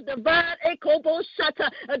God, for divine a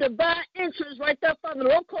divine entrance right there, Father.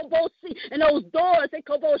 And those doors that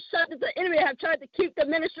the enemy have tried to keep the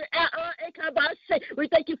ministry out of. We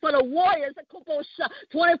thank you for the warriors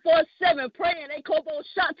 24/7 praying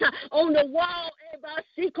on the wall.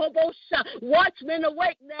 Watchmen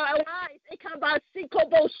awake now, arise.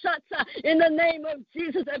 In the name of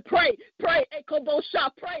Jesus, and pray. Pray. Don't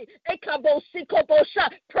stop. Pray.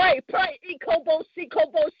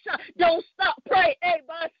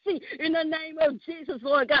 In the name of Jesus,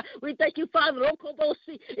 Lord God, we thank you, Father,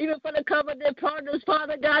 even for the covenant partners,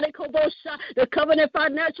 Father God, the covenant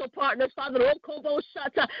financial partners, Father,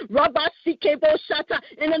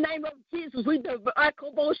 in the name of Jesus, we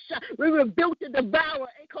rebuke the devourer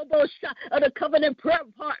of the covenant prayer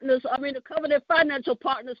partners, the covenant financial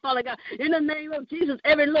partners, Father God, in the name of Jesus,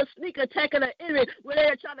 every little sneak attack of the enemy, where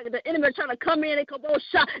the enemy trying to come in and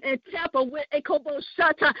tamper with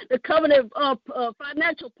the covenant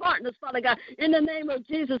financial partners, Jesus, Father God. In the name of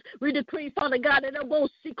Jesus, we decree, Father God, that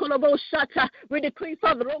we decree,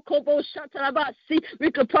 Father,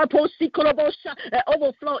 we could propose and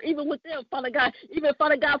overflow even with them, Father God. Even,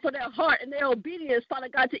 Father God, for their heart and their obedience, Father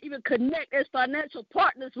God, to even connect as financial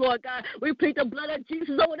partners, Lord God. We plead the blood of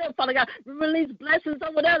Jesus over them, Father God. We release blessings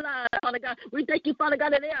over their lives, Father God. We thank you, Father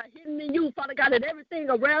God, that they are hidden in you, Father God, that everything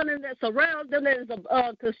around them that surrounds them that is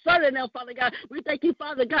concerning them, Father God. We thank you,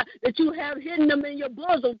 Father God, that you have hidden them in your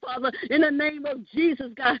bosom, Father, in the name of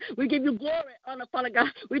Jesus, God. We give you glory, honor, Father God.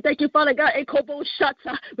 We thank you, Father God,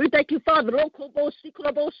 we thank you, Father,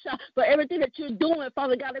 for everything that you're doing,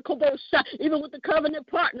 Father God, even with the covenant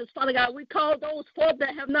partners, Father God. We call those forth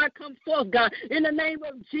that have not come forth, God, in the name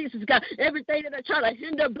of Jesus, God. Everything that are trying to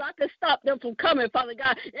hinder, block, and stop them from coming, Father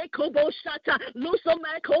God. Loose them,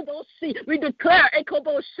 we declare,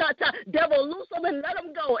 devil, loose them and let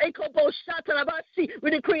them go. We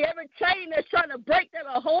decree every chain that's trying to break them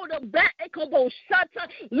or hold them back.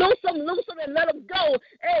 Loose them and let them go.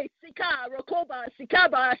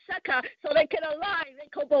 So they can align.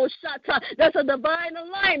 That's a divine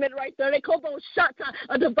alignment right there.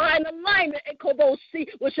 A divine alignment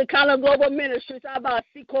with Shekinah Global Ministries.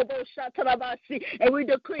 And we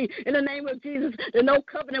decree in the name of Jesus that no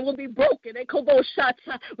covenant will be broken.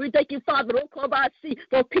 We thank you, Father,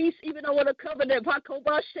 for peace even over the covenant,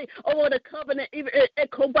 over the covenant, even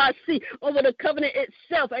over the covenant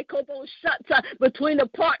itself, between the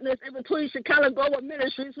partners and between Shekinah Global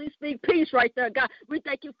Ministries. We speak peace right there, God. We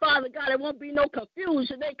thank you, Father God. There won't be no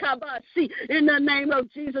confusion. In the name of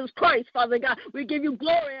Jesus Christ, Father God. We give you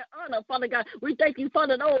glory and honor, Father God. We thank you,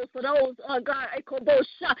 Father, for those, God,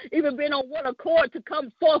 even being on one accord to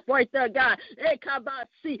come forth right there, God.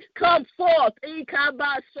 Come forth. You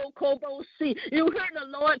heard the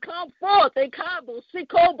Lord. Come forth.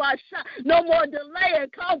 No more delay.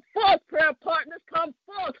 Come forth, prayer partners. Come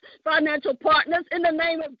forth, financial partners, in the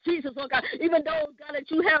name of Jesus, oh God. Even those, God,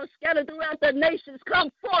 that you have scattered throughout the nations, come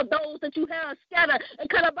forth. Those that you have scattered and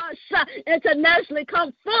internationally,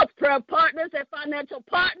 come forth, prayer partners and financial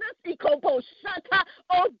partners. Obey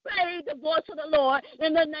the voice of the Lord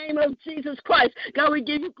in the name of Jesus Christ. God, we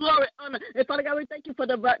give you glory, honor. And Father God, we thank you for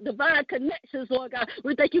the divine connections, Lord God.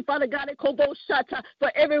 We thank you, Father God,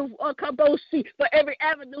 for every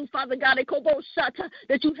avenue, Father God,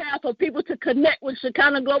 that you have for people to connect with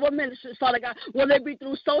Shekinah Global Ministries, Father God. Whether it be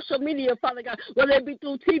through social media, Father God, whether it be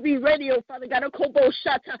through TV, radio, Father God,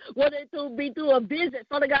 whether it be through a visit,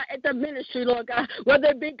 Father God, at the ministry, Lord God, whether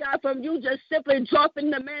it be, God, from you just simply dropping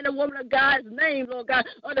the man and woman of God's name, Lord God,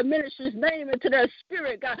 or the ministry's name into their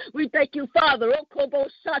spirit, God. We thank you, Father, that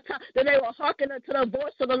they will hearken unto the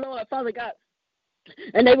voice of the Lord, Father God.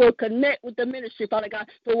 And they will connect with the ministry, Father God,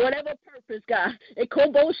 for whatever purpose, God.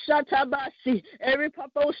 Every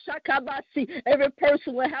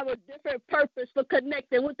person will have a different purpose for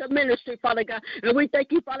connecting with the ministry, Father God. And we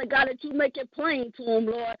thank you, Father God, that you make it plain to them,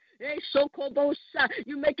 Lord.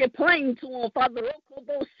 You make it plain to them, Father.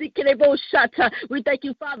 We thank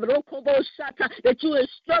you, Father, that you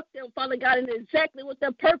instruct them, Father God, in exactly what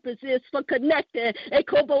their purpose is for connecting.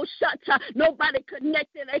 Nobody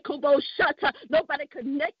connected. Nobody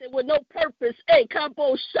connected with no purpose.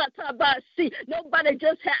 Nobody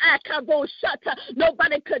just had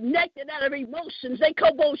nobody connected out of emotions.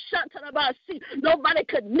 Nobody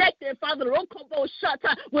connected, Father,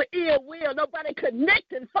 with ill will. Nobody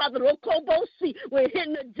connected, Father, with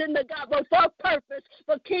hidden agenda, God, but for purpose,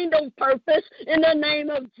 for kingdom purpose, in the name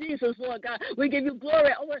of Jesus, Lord God. We give you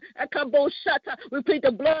glory over we plead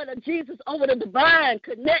the blood of Jesus over the divine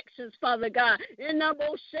connections, Father God. In the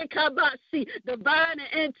divine and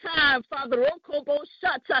in time, Father,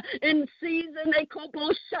 in season,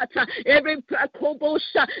 every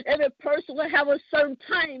person will have a certain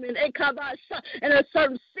time and a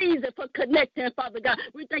certain season for connecting, Father God.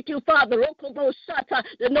 We thank you, Father,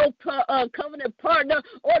 that no covenant partner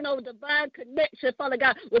or no divine connection, Father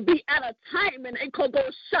God, will be out of time, and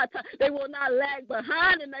they will not lag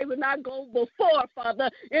behind and they will not go before, Father,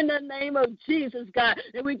 in the name of Jesus, God.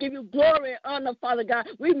 And we give you glory and honor, Father God.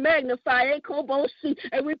 We magnify and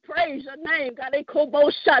we praise your name, God.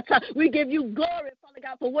 We give you glory, Father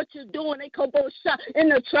God, for what you're doing in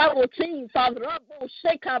the travel team, Father.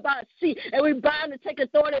 And we bind and take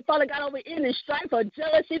authority, Father God, over any strife or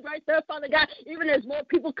jealousy right there, Father God. Even as more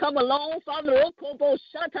people people come along, Father.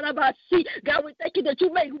 God, we thank you that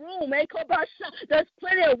you make room. There's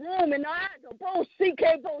plenty of room in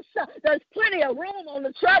there's plenty of room on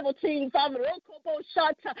the travel team, Father.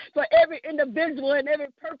 For every individual and every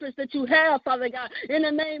purpose that you have, Father God. In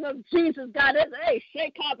the name of Jesus, God.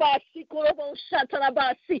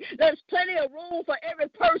 There's plenty of room for every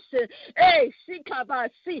person.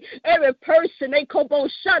 Every person.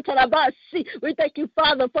 We thank you,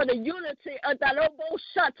 Father, for the unity of that.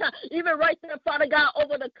 Even right there, Father God,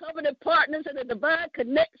 over the covenant partners and the divine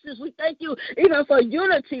connections. We thank you even for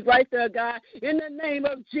unity right there, God. In the name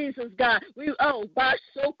of Jesus, God. We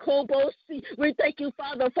thank you,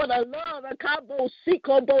 Father, for the love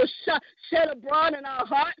shed abroad in our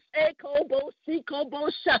hearts.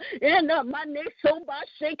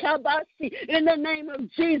 In the name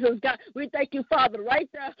of Jesus, God. We thank you, Father, right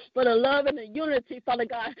there for the love and the unity, Father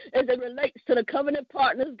God, as it relates to the covenant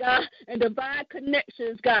partners, God, and divine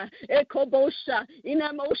connections, God. In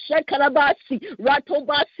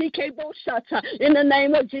the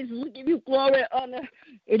name of Jesus, we give you glory and honor.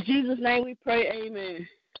 In Jesus' name we pray, amen.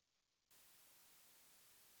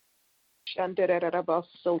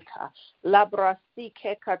 Shanderabasota,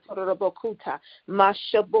 Labrasike Katorobokuta,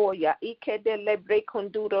 Mashaboya, Ike de Lebre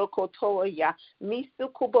Conduro Kotoya,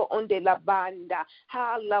 Misukubo onde la banda,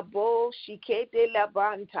 Halabo, Shike de la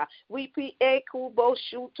Banta, Wipi Ekubo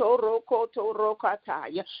Shutoroko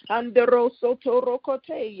Torokataya, Anderoso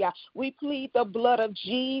Torokoteya. We plead the blood of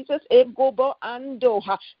Jesus, Egobo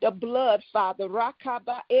Andoha, the blood, Father,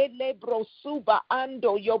 Rakaba Elebro Suba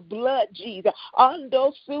Ando, your blood, Jesus,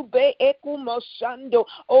 Ando Sube Moshando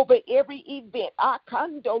over every event.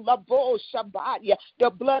 Akando Labo Shabaya,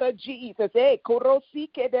 the blood of Jesus.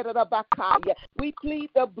 Korosike de Rabakaya. We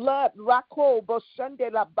plead the blood, Rako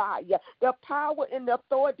Boshande Labaya, the power and the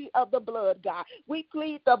authority of the blood, God. We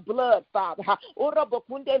plead the blood, Father.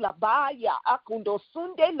 Urabokunde Labaya, Akundo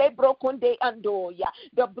Sunde Lebrokunde Andoya,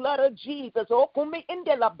 the blood of Jesus. Okume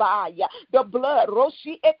Inde Labaya, the blood,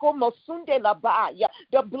 Roshi Eko Mosunde Labaya,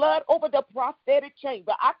 the blood over the prophetic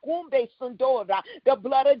chamber. Akumbe Sundora, the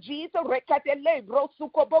blood of Jesus, Rekatele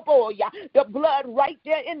Brosukoboboya, the blood right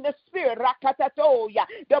there in the spirit, Rakatatoya,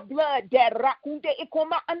 the blood that Rakunde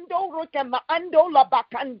Ikoma Ando Rukema Ando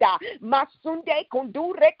Labakanda, Masunde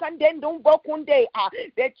Kundure Kandendum Bokunde,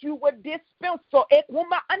 that you would dispense so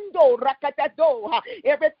Ekuma Ando Rakatato,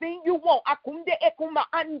 everything you want, Akunde Ekuma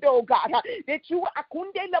Ando God, that you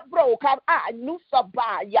Akunde Labro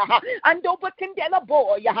Nusabaya, Ando Bakandela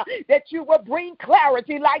Boya, that you will bring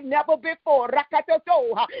clarity like never before.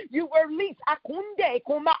 Rakatato, you will release Akunde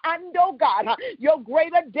Kuma Ando God, your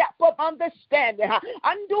greater depth of understanding.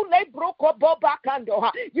 Ando Lebroko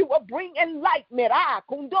Bobakando, you will bring enlightenment.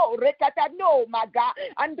 Kundo Rekatano, my God.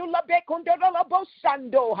 Ando Labe Kundo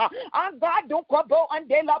Labosando, Angado Kobo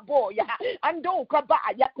Andela Boya, Ando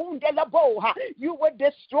Kabaya Kundela Bo, you will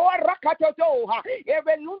destroy Rakatato,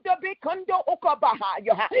 every Lunda Bikundo Okabaha,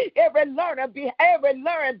 every learner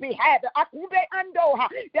behavior, Akunde Ando,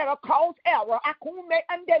 that'll cause error. Akume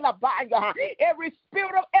andela baya. Every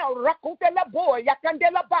spirit of error, rakutela boy,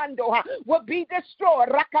 yakandela bando, will be destroyed.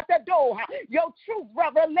 Rakatado, your true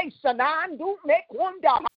revelation, andu make wonder,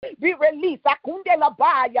 be released. Akundela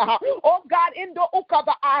baya. Oh God, in the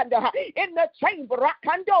ukaba and in the chamber,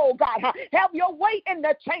 rakando God, have your way in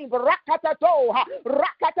the chamber. Rakatato,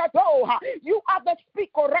 rakatato. You are the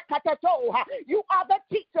speaker. Rakatato, you are the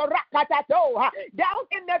teacher. Rakatato, down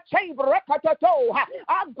in the chamber. Rakatato,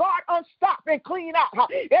 our God, unstop and clean up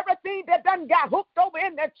everything that done got hooked over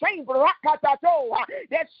in the chamber, Rakatato,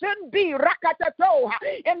 that shouldn't be, Rakatato,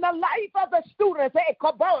 in the life of the students,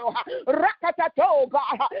 Kobo, Rakatato,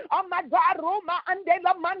 God, oh my God, Roma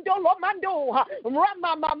andela mando lo mando,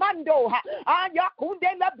 Rama mamando,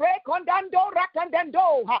 Ayakunde la break ondando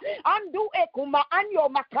rakandendo, Andu ekuma anyo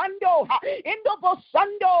makando, Indo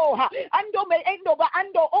bosando, Ando me endo ba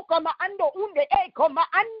ando okama ando unde ekoma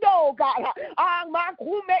ando, God,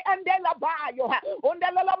 Makume andela bayo,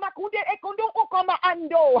 ondela makude ekondo okama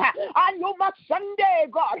ando, Ayo Sunday,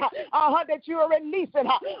 God, that you are releasing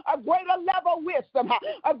a greater level of wisdom,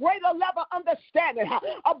 a greater level of understanding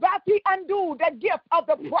about the undo the gift of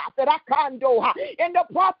the prophet Akando, in the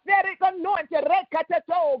prophetic anointing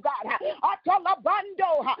Rekatato, God,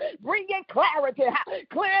 Atalabando, bringing clarity,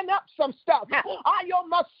 clearing up some stuff, Ayo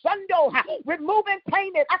Masundo, removing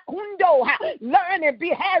tainted Akundo, learning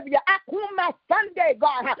behavior Akuma Sunday,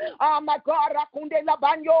 God, oh my God, Akunde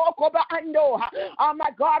Labanyo Koba Ando, oh my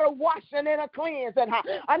God, a washing and a cleansing,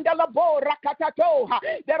 under the bo Rakatato,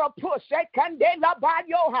 that'll push Kandela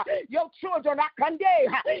Bayo, your children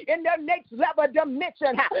Akande, in their next level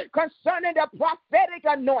dimension concerning the prophetic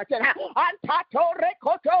anointing, Antato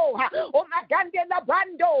Reko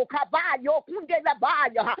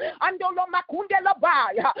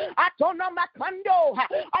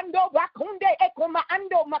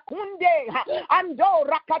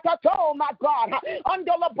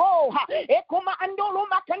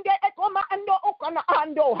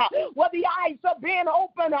Where the eyes are being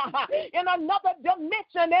opened in another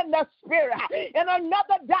dimension in the spirit, in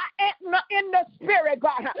another dimension in the spirit,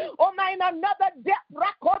 God. Oh my, in another depth,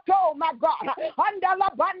 Rakoto, my God.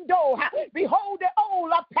 Andalabando. Behold, the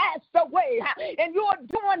old are passed away, and you are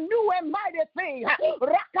doing new and mighty things.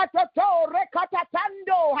 Rakatato,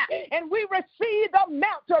 rekatatando, and we receive the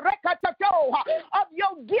mantle, rekatato, of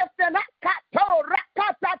your gift, and akato,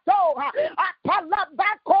 rakatato,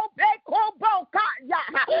 atalabako, bekobokaya.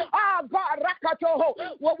 Ah, God, rakato,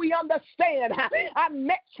 what we understand, our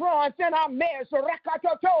metrons and our mayors,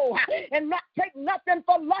 rakatato, and not take nothing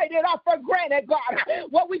for lighted or for granted, God.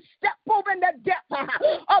 What we step over in the depth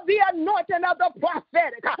of the anointing of the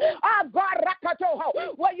prophetic. Ah, God,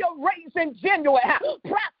 rakato, where you're raising genuine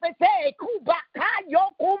prophets,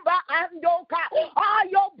 kubakayo, kumba andoka,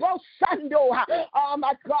 ayo bosando. Oh,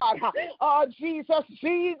 my God. Oh, Jesus,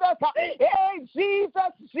 Jesus. Hey,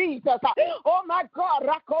 Jesus, Jesus. Oh, my God,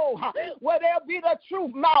 Rako, where there'll be the true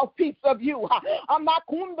mouthpiece of you.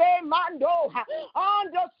 Amakumbe mando,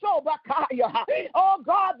 under sobakaya. Oh,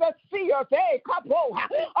 God, the seers, hey, kapo.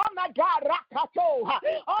 Oh, my God, Rakato.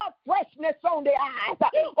 Oh, freshness on the eyes.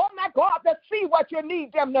 Oh, my God, to see what you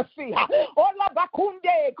need them to see. Oh, la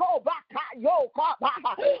bakunde, go bakayo, kaba.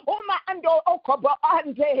 Oh, my ando, okaba,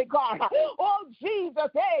 ande, God. Oh,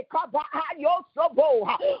 Jesus, hey, kaba, ayo, sobo.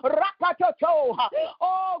 Rakatoto.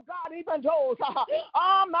 Oh, God, even those,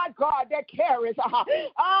 oh, my God, that carries,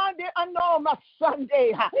 the anoma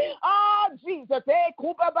Sunday. Oh, Jesus, hey,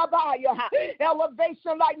 kuba, babaya.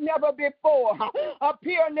 Elevation like never before.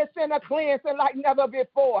 Appearance and a cleansing like never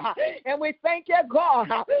before. And we thank you, God,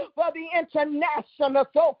 for the international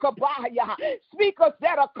Sokabaya speakers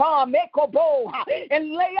that'll come, Mekobo,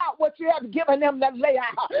 and lay out what you have given them to lay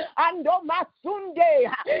out. Ando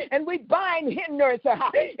Masunde, and we bind hindrance,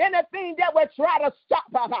 anything that would try to stop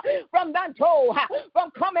from Danto,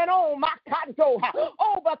 from coming on, Makanto,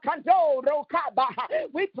 over Kanto, Rokaba.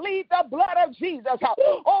 We plead the blood of Jesus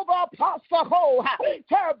over Apostle Ho,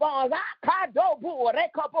 Turbans, Akadobu,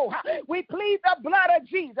 Rekabo. We plead the blood of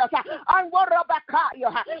Jesus on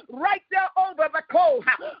Warabakaya, right there over the coast,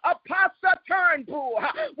 Apostle Turnbull.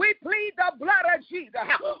 We plead the blood of Jesus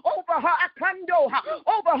over her Akando,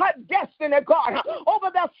 over her destiny, God,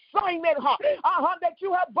 over the assignment that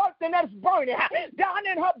you have birthed and that's burning down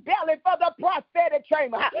in her belly for the prophetic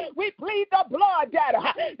chamber. We plead the blood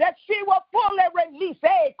that she will fully release,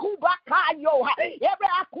 Kubakayo, every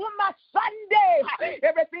Akuma Sunday,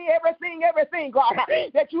 everything, God,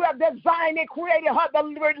 that you have designed and created her to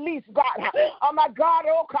release, God. Oh, my God,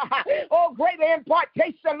 oh, greater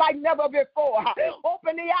impartation like never before.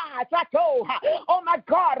 Open the eyes, Sato. Oh, my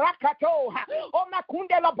God, Rakato. Oh, my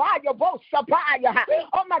Kundela Baya, Bosabaya.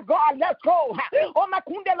 Oh, my God, let's go. Oh, my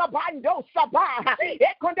Kundela Bando Sabah.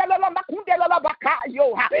 Ekundela Makundela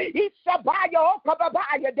Bakayo. Isabaya,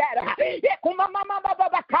 Okababaya, Dada. Ekumama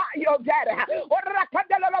Bakayo, Dada. Or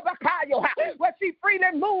Rakandela Bakayo. Where she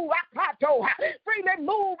freely move, Akato. Freely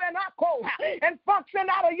move and Ako. And function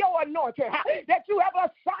out of your anointing that you have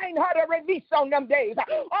assigned her to release on them days.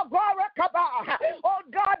 Oh, God, oh,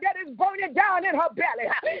 God, that is burning down in her belly.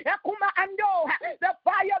 The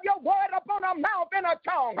fire of your word upon her mouth and her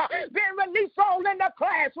tongue being released all in the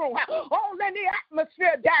classroom, all in the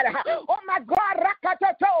atmosphere, Daddy. Oh, my God,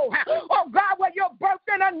 Rakatato. Oh, God, where you're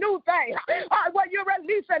birthing a new thing. Where you're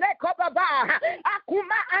releasing that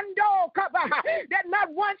that not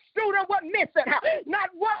one student would miss it. Not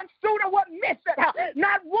one student would miss it.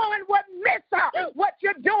 Not one would miss what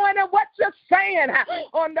you're doing and what you're saying.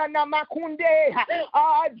 On the Namakunde.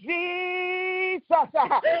 Oh, Jesus.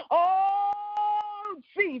 Oh,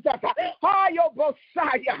 Jesus. Oh, your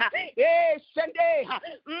Messiah. Yes,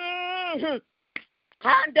 and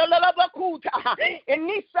and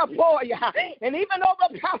Nisa boy, and even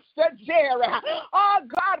over Pastor Jerry. Oh,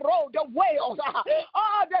 God, rolled the whales.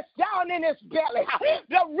 Oh, that's down in his belly.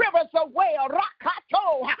 The rivers of whale,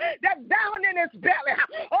 Rakato, that's down in his belly.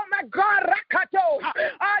 Oh, my God, Rakato.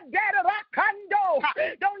 Daddy Rakando.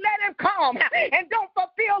 Don't let him come and don't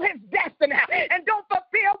fulfill his destiny and don't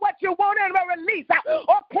fulfill what you want him to release.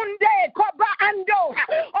 Oh, Kunde, Koba Ando.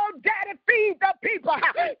 Oh, Daddy, feed the people.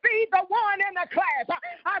 Feed the one in the class.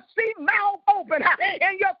 I see mouth open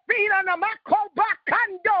and your feet under my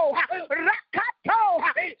kobakando, rakato,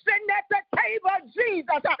 sitting at the table,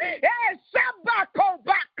 Jesus,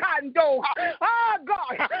 sabakobakando. Oh,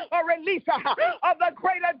 God, a release of the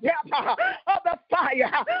greater depth of the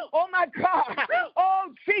fire. Oh, my God.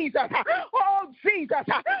 Oh, Jesus. Oh, Jesus.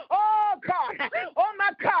 Oh, God. Oh,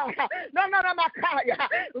 my God. No, my God.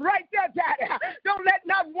 Right there, Daddy. Don't let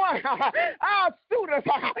not one our students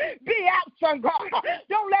be out son, God.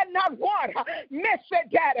 Don't let not one miss it,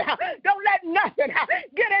 Daddy. Don't let nothing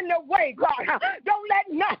get in the way, God. Don't let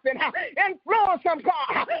nothing influence them,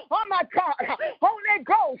 God. Oh, my God. Holy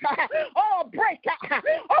Ghost, oh, break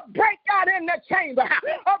out in the chamber.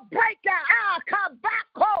 A breakout. Come back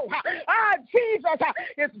home. Jesus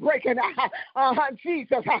is breaking out.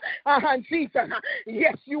 Jesus. Jesus.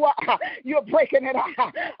 Yes, you are. You're breaking it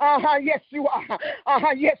out. Yes, you are.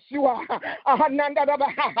 Yes, you are. Oh,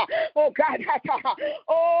 God.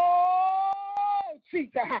 Oh,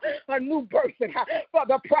 Jesus, a new person for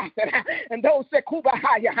the prophet and those that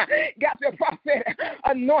Kubahaya got the prophet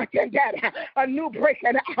anointing, that a new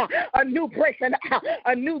breaking out, a new breaking out,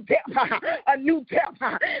 a new depth, a new depth,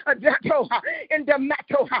 a depth in the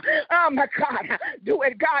matter. Oh my God, do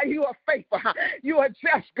it, God. You are faithful. You are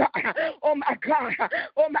just God. Oh my God.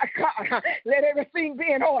 Oh my God. Let everything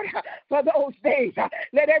be in order for those days.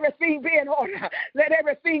 Let everything be in order. Let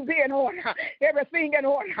everything be in order. Everything in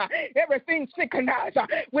order. Everything synchronized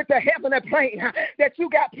with the heavenly plane that you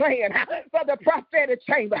got playing for the prophetic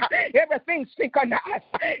chamber. Everything synchronized.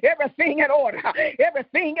 Everything in order.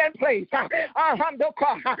 Everything in place. Oh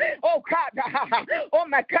God. Oh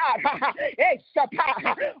my God.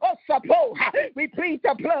 Oh suppose we plead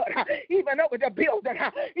the blood even over the building,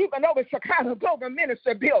 even over Chicago Global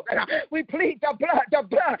Ministry building. We plead the blood, the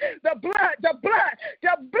blood, the blood, the blood,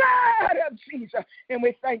 the blood of Jesus. And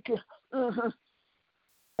we thank you.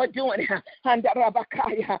 For doing it.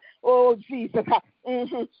 Oh, Jesus.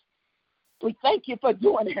 We thank you for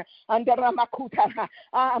doing it. Under Ramakuta,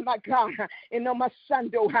 my God, in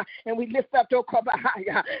Omasando, and we lift up the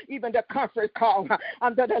Kobahaya, even the conference call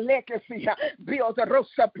under the legacy Bill the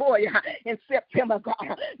Rosa Boy in September,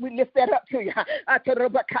 God. We lift that up to you.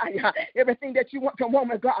 Everything that you want from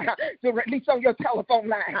woman, God, to release on your telephone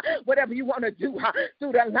line, whatever you want to do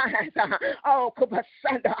through the lines, all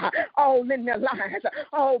Kobasanda, all in the lines,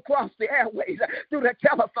 all across the airways, through the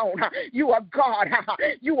telephone. You are God.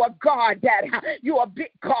 You are God. You are big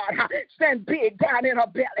God. Stand big down in her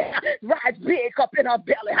belly. Rise big up in her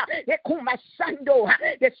belly.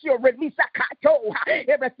 That she'll release a kato.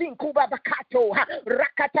 Everything kubabakato.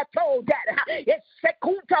 Rakatato. It's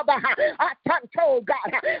sekutaba. Atanto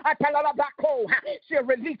God. Atalabako. She'll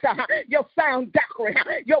release your sound doctrine.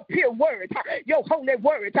 Your pure words. Your holy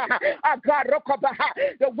words. God,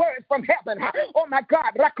 the words from heaven. Oh my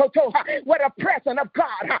God. Rakoto. What a presence of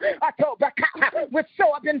God. Would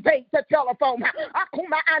show up in vain to telephone.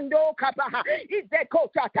 Akuma ando kabaha.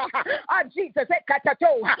 Idekotata. Jesus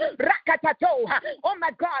ekatato. Rakatato. Oh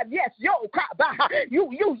my God, yes, yo kabaha.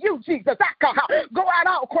 You, Jesus. Go out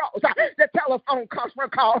all across the telephone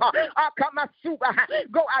conference call.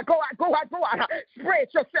 Go out. Spread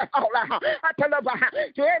yourself all out.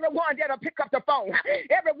 To everyone that'll pick up the phone.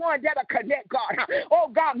 Everyone that'll connect, God. Oh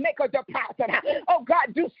God, make a deposit. Oh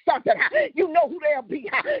God, do something. You know who they'll be.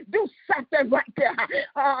 Do something right there.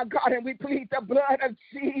 God, and we plead the blood of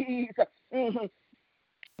Jesus.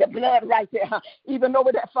 The blood right there, even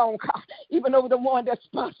over that phone call, even over the one that's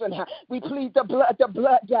sponsoring. We plead the blood,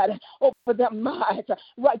 God, over their minds,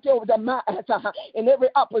 right there over their minds, in every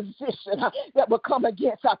opposition that will come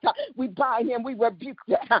against us. We bind him, we rebuke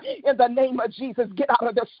that in the name of Jesus. Get out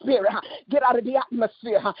of the spirit, get out of the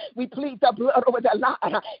atmosphere. We plead the blood over their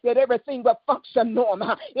life, that everything will function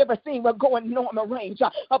normal, everything will go in normal range,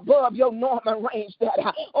 above your normal range. That,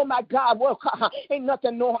 oh my God, well, ain't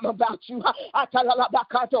nothing normal about you.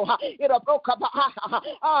 Yes,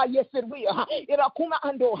 it will. It'll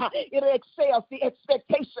excel the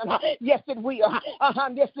expectation. Yes, it will.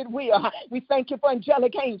 Yes, it will. We thank you for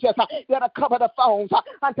angelic angels that'll cover the phones. God,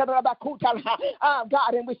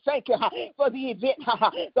 and we thank you for the event,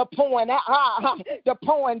 the pouring out, the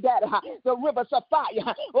pouring that, the rivers of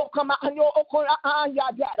fire.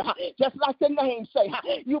 Just like the name say,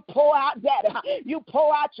 you pour out that, you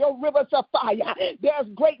pour out your rivers of fire. There's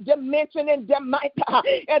great dimension and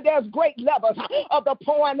and there's great levels of the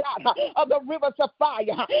pouring out of the rivers of fire.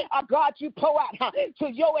 God, you pour out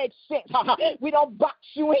to your extent. We don't box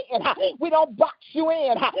you in. We don't box you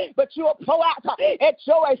in, but you'll pour out at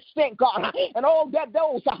your extent, God. And all that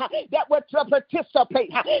those that will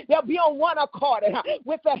participate, they'll be on one accord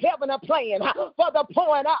with the heavenly plan for the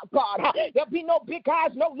pouring out, God. There'll be no big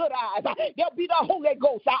eyes, no little eyes. There'll be the Holy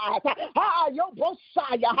Ghost eyes. Your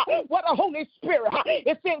Messiah, what a Holy Spirit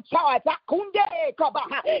is in charge.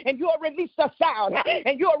 and you'll release the sound,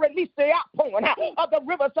 and you'll release the outpouring of the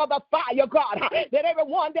rivers of the fire, God, that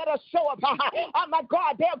everyone that'll show up, oh my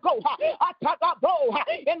God, they'll go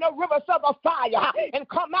in the rivers of the fire and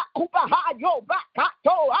come out.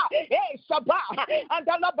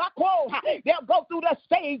 They'll go through the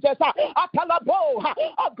stages of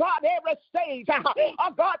God, every stage of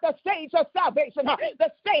God, the stage of salvation,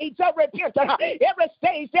 the stage of repentance, every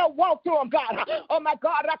stage they'll walk through them, God. Oh my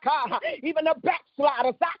God, even the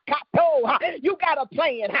backsliders, you got a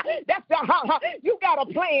plan. That's the you got a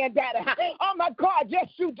plan, Daddy. Oh my God, yes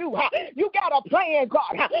you do. You got a plan,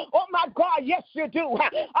 God. Oh my God, yes you do.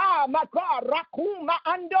 Oh my God, Rakuma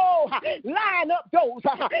Ando, line up those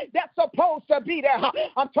that's supposed to be there.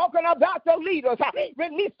 I'm talking about the leaders.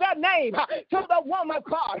 Release their name to the woman,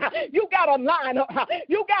 God. You got a line up.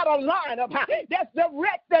 You got a line up that's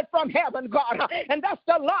directed from heaven, God. And that's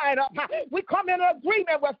the line up. We come in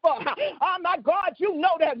agreement with her. Oh my God, you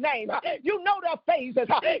know their name. You know their phases.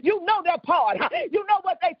 You know their part. You know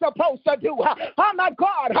what they're supposed to do. Oh my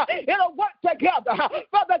God, it'll work together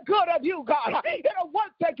for the good of you, God. It'll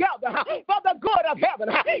work together for the good of heaven.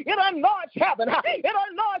 It'll enlarge heaven. It'll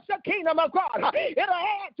enlarge the kingdom of God. It'll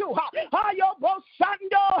add to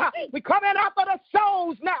we coming after the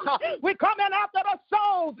souls now. We coming after the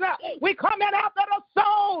souls now. We coming after the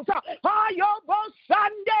souls.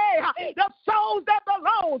 Sunday, the souls that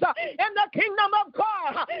belongs in the kingdom of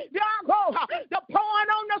God. The pouring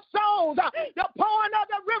on the souls, the pouring of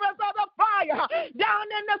the rivers of the fire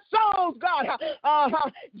down in the souls, God.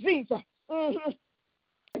 Jesus.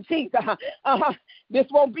 Jesus, this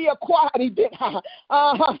won't be a quiet event.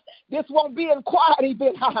 This won't be a quiet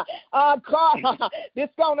event. God, this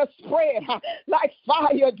gonna spread like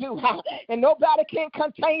fire do, and nobody can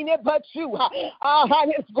contain it but you.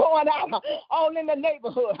 It's going out all in the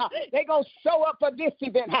neighborhood. They gonna show up for this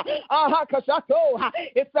event, cause I know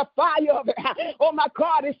it's the fire of it. Oh my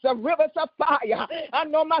God, it's the rivers of fire. I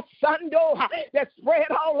know my son that spread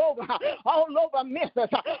all over Memphis,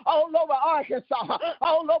 all over Arkansas,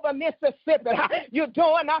 all over Mississippi. You're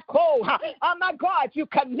doing a cold. Oh my God, you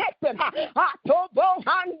connected. All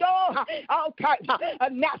types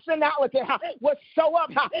of nationality will show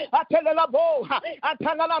up. Prepare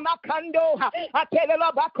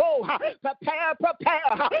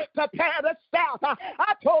the staff.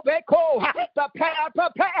 Prepare the staff. Prepare the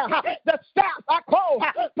staff. Prepare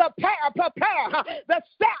the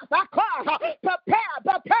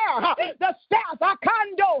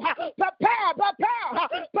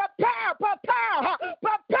staff.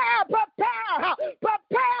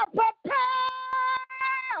 Prepare.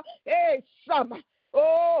 Hey, summer.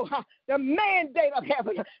 Oh, the mandate of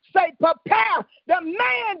heaven. Say prepare. The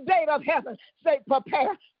mandate of heaven. Say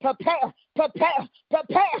prepare.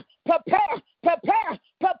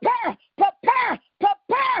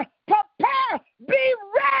 Be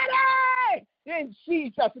ready in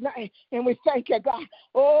Jesus' name. And we thank you, God.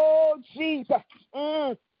 Oh, Jesus.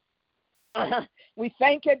 We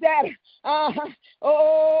thank you, Daddy.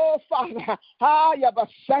 Oh, Father.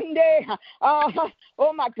 Sunday. Oh,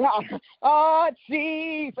 my God. Oh,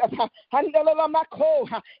 Jesus.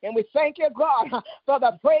 And we thank you, God, for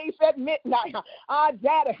the praise at midnight.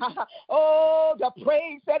 Daddy. Oh, the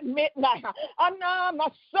praise at midnight. My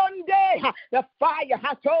Sunday. The fire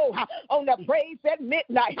on the praise at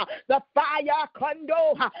midnight. The fire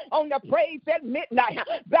on the praise at midnight.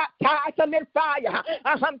 Baptize them in fire.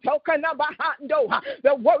 I'm talking about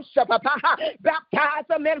the worship, baptize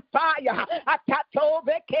them in fire. Baptize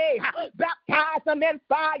them in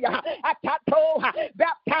fire.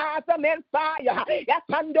 Baptize them in fire.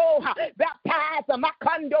 Baptize them.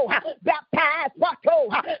 Baptize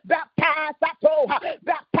baptize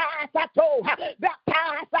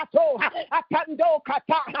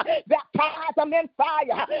baptize them in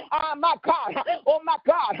fire. Oh my God.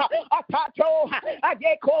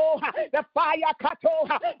 The fire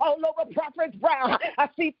all over Prophet Brown. I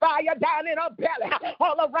see fire down in her belly,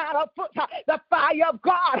 all around her foot. The fire of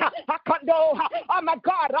God. Oh my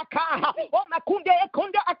God. Oh my kunde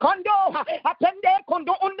akondo. Atende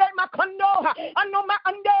kondo unde makondo. Anoma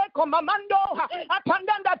ande komamando.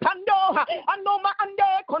 Atandanda tando. Anoma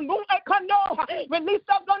ande kondu ekondo. Release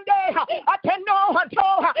of Sunday. Atendo hato.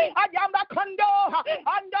 Ayama kondo.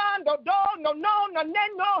 Andando no.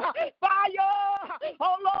 Fire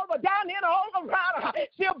all over down in all around.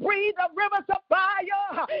 She'll breathe the rivers of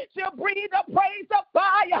fire. She'll breathe the praise of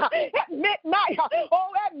fire. At midnight,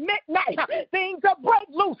 at midnight, things are break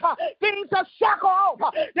loose. Things are shackle off.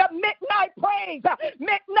 The midnight praise.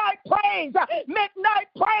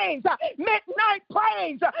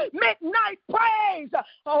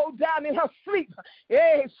 Oh, down in her sleep.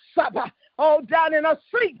 Oh, down in her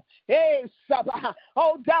sleep. Hey, Sabah.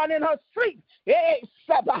 Oh, down in her sleep. Hey,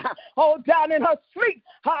 Sabah. Oh, down in her sleep.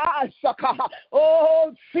 Ha, Saka.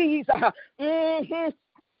 Oh, Jesus.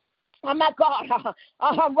 Oh, my God,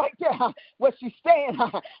 right there, where she's staying,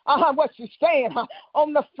 where she's staying,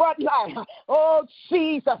 on the front line. Oh,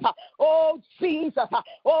 Jesus, oh, Jesus,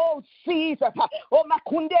 oh, Jesus, oh,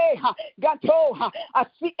 Makunde, Gato, I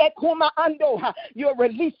see Ekuma Ando. You'll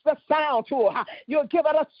release the sound to her. You'll give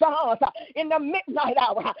her a song in the midnight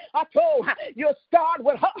hour. I told you'll start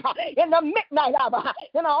with her in the midnight hour,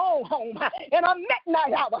 in her own home, in a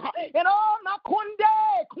midnight hour, in all Kunde,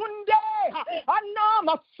 I know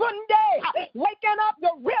my Sunday. Waking up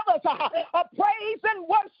the rivers of praise and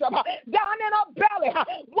worship down in her belly,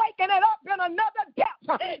 waking it up in another depth,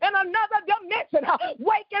 in another dimension,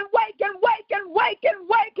 waking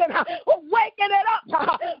it up.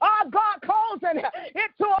 Our God causing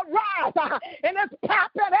it to arise, and it's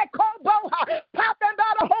popping at Kobo, popping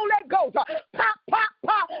by the Holy Ghost, pop,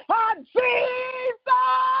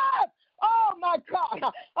 Jesus! Oh, my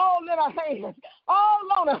God, all in her hands, all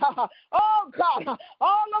on her, oh, God,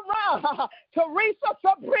 all around, Teresa,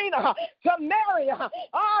 Sabrina, to Mary,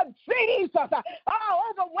 oh, Jesus, oh,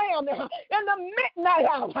 overwhelmed in the midnight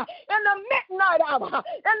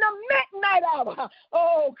hour,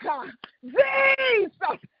 oh, God,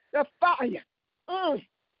 Jesus, the fire,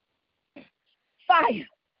 fire,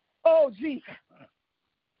 oh, Jesus,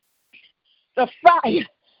 the fire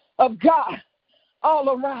of God all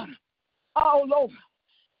around, all over.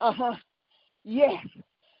 Yes,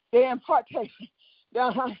 the impartation.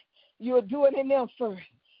 You'll do it in them first.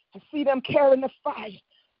 I see them carrying the fire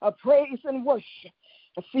of praise and worship.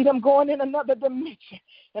 I see them going in another dimension,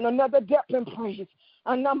 in another depth in praise.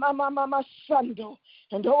 And those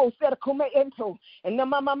that come into, and the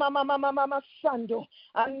mama sando,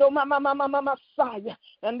 and no mama Messiah,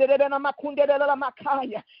 and the Makunde de la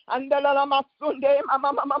Macaya, and the Lama Sunday,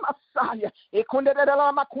 mama Messiah, Ekunde de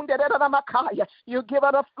la Makunde de la Macaya. You give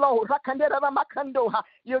her the flow, Rakandera Macando,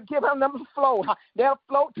 you give them the flow, they'll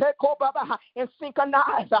flow, take over and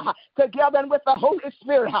synchronize together with the Holy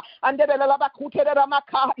Spirit, and the Labakute de la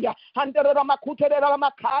Macaya, and the Lamakute de la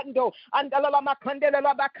Macando, and the Lamakande de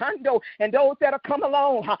la Bacando, and those that are come along.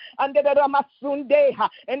 And the Lamasunde,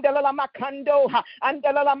 and the Lamakando, and the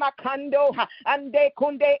Lamakando, and de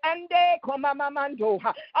Kunde, and de Comamando,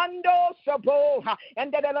 and Sabo,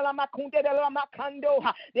 and the Lamakunde de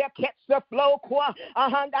Lamakando, they catch the flow,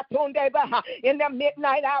 in the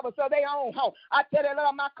midnight hour, so they own. I tell the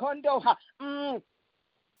Lamakondo,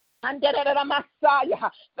 and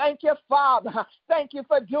Messiah. Thank you, Father. Thank you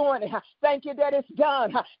for doing it. Thank you that it's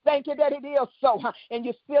done. Thank you that it is so. And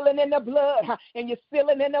you're sealing in the blood. And you're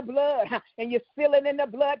sealing in the blood. And you're sealing in the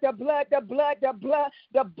blood, the blood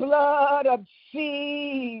of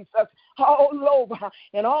Jesus. All over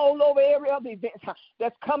and all over every other event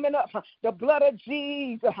that's coming up. The blood of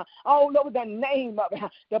Jesus. All over the name of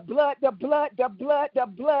it. The blood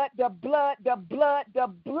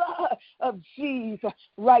of Jesus.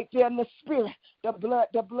 Right there in the spirit, the blood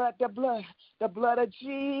of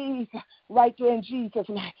Jesus, right there in Jesus'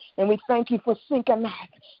 name. And we thank you for synchronizing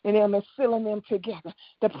them and sealing them together.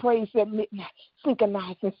 The praise at midnight,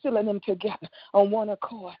 synchronizing and sealing them together on one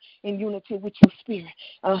accord, in unity with your spirit,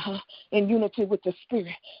 in unity with the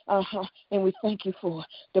spirit, And we thank you for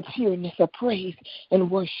the pureness of praise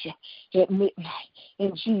and worship at midnight.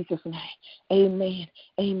 In Jesus' name, amen,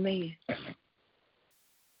 amen.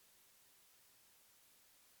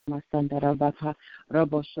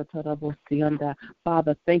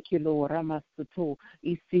 Father, thank you, Lord.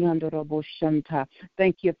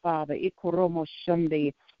 Thank you, Father.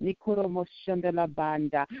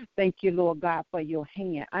 Thank you, Lord God, for your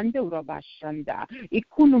hand.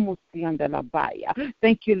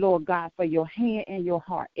 Thank you, Lord God, for your hand and your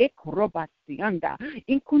heart.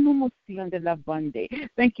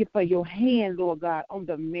 Thank you for your hand, Lord God, on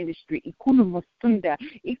the ministry.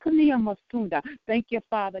 Thank you,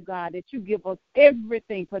 Father God, that you give us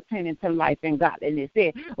everything pertaining to life and godliness.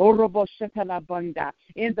 In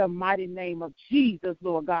the mighty name of Jesus,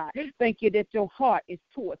 Lord God. Thank you that your heart is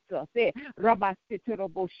towards us. In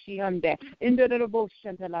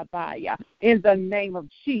the name of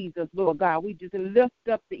Jesus, Lord God, we just lift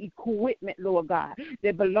up the equipment, Lord God,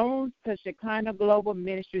 that belongs to Shekinah Global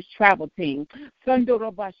Ministries travel team.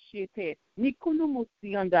 Sandorobashite,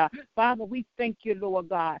 Nikunumusianda. Father, we thank you, Lord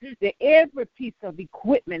God, that every piece of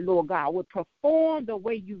equipment, Lord God, will perform the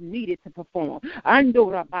way you need it to perform.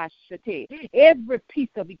 Andorabashite. Every piece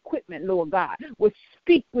of equipment, Lord God, will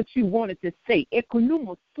speak what you wanted to say.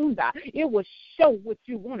 Ekunumusunda. It will show what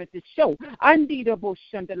you wanted to show.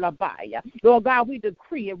 Andiraboshandalabaya. Lord God, we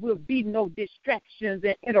decree it will be no distractions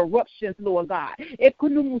and interruptions, Lord God.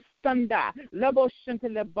 Ekunumusunda.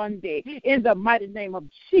 Laboshantalabande. In the mighty name of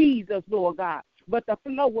Jesus, Lord God. But the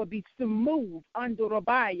flow will be smooth under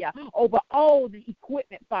Rabbiah over all the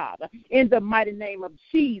equipment, Father, in the mighty name of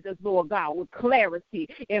Jesus, Lord God, with clarity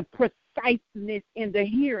and preciseness in the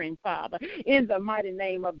hearing, Father, in the mighty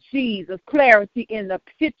name of Jesus, clarity in the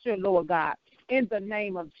picture, Lord God, in the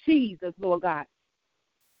name of Jesus, Lord God.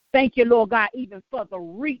 Thank you, Lord God, even for the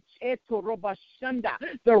reach,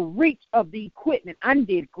 the reach of the equipment, the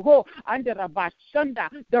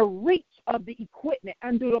reach of the equipment,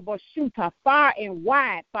 far and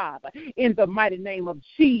wide, Father, in the mighty name of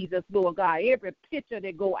Jesus, Lord God. Every picture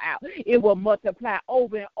that go out, it will multiply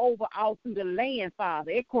over and over all through the land,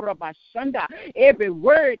 Father. Every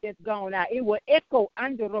word that's gone out, it will echo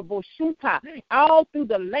all through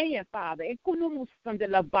the land, Father. And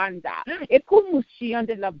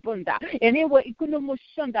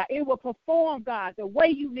it will perform, God, the way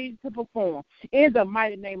you need it to perform. In the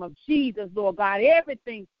mighty name of Jesus, Lord God,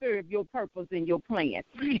 everything serves your purpose and your plan.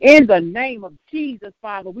 In the name of Jesus,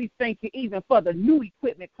 Father, we thank you even for the new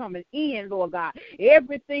equipment coming in, Lord God.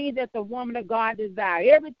 Everything that the woman of God desires,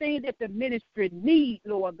 everything that the ministry needs,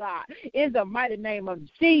 Lord God. In the mighty name of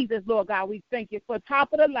Jesus, Lord God, we thank you for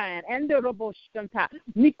top of the line. And everything,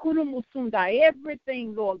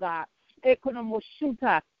 Lord God.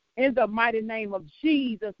 In the mighty name of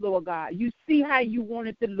Jesus, Lord God. You see how you want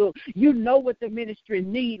it to look. You know what the ministry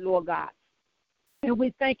needs, Lord God. And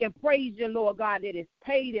we thank and praise you, Lord God, that it's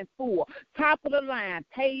paid in full. Top of the line,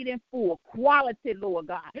 paid in full. Quality, Lord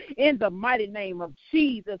God, in the mighty name of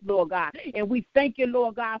Jesus, Lord God. And we thank you,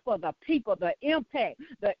 Lord God, for the people, the impact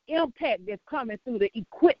that's coming through the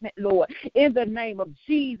equipment, Lord, in the name of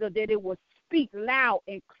Jesus, that it will speak loud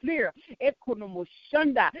and clear. In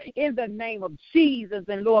the name of Jesus,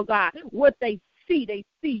 and Lord God, what they see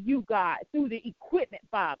you, God, through the equipment,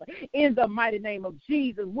 Father, in the mighty name of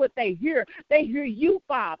Jesus. What they hear you,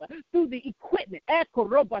 Father, through the equipment.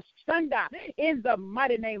 In the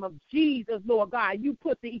mighty name of Jesus, Lord God, you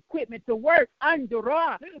put the equipment to work. You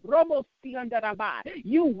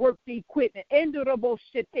work the equipment.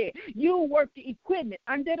 You work the equipment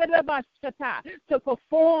to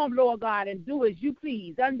perform, Lord God, and do as you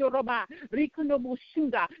please. To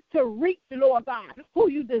reach, Lord God, who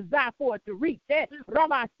you desire for it to reach.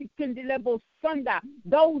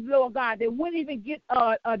 Those, Lord God, that wouldn't even get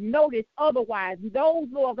a notice otherwise. Those,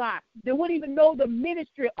 Lord God, that wouldn't even know the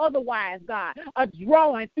ministry otherwise, God, are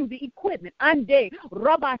drawing through the equipment. A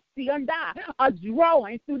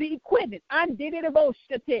drawing through the equipment.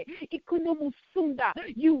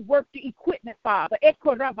 You work the equipment, Father.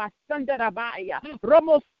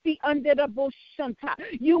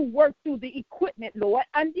 You work through the equipment, Lord.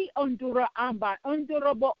 A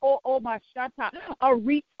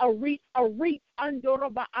reach,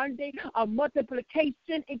 a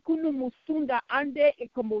multiplication,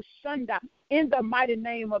 in the mighty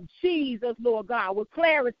name of Jesus, Lord God, with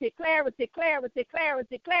clarity.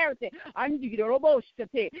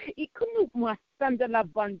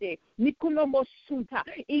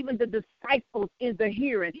 Even the disciples in the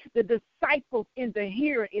hearing. The disciples in the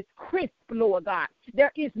hearing is crisp, Lord God.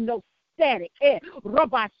 There is no static. In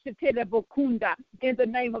the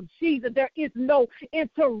name of Jesus, there is no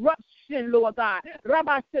interruption, Lord God.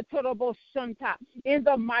 In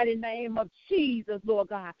the mighty name of Jesus, Lord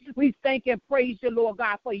God, we thank and praise you, Lord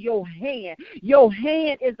God, for your hand. Your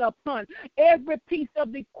hand is upon every piece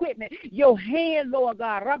of equipment. Your hand, Lord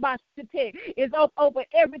God, is up over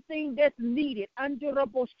everything that's needed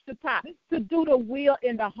to do the will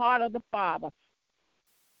in the heart of the Father.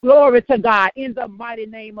 Glory to God, in the mighty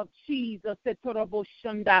name of Jesus.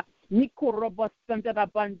 Lord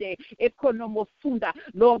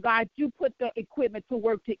God, you put the equipment to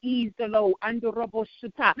work to ease the load,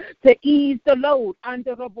 to ease the load,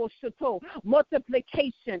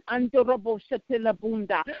 multiplication,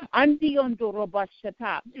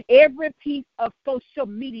 every piece of social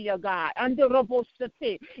media, God,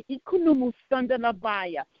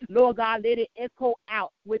 Lord God, let it echo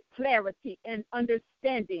out with clarity and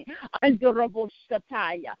understanding.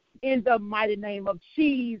 in the mighty name of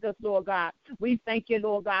Jesus, Lord God. We thank you,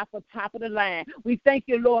 Lord God, for top of the line. We thank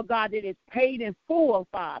you, Lord God, that it's paid in full,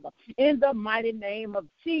 Father, in the mighty name of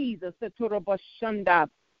Jesus.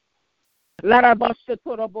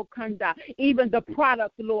 Even the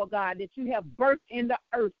products, Lord God, that you have birthed in the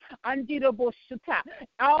earth,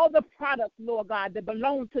 all the products, Lord God, that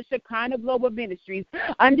belong to Shekinah Global Ministries,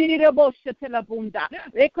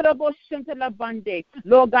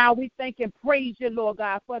 Lord God, we thank and praise you, Lord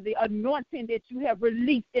God, for the anointing that you have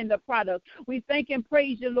released in the products. We thank and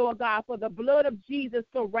praise you, Lord God, for the blood of Jesus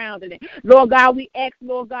surrounding it. Lord God, we ask,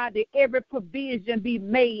 Lord God, that every provision be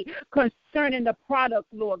made concerning the products,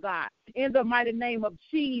 Lord God. In the mighty name of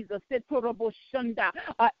Jesus,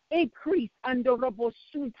 increase under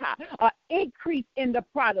increase in the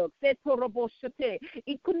products.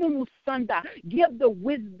 Give the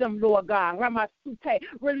wisdom, Lord God.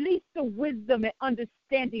 Release the wisdom and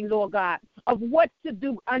understanding, Lord God, of what to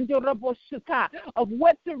do under of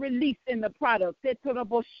what to release in the products.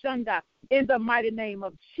 In the mighty name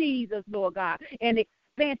of Jesus, Lord God. And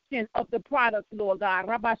expansion of the products, Lord God,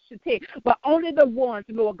 but only the ones,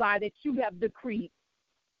 Lord God, that you have decreed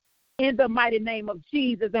in the mighty name of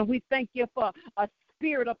Jesus. And we thank you for a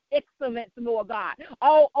spirit of excellence, Lord God,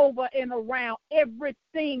 all over and around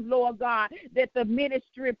everything, Lord God, that the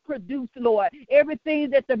ministry produced, Lord, everything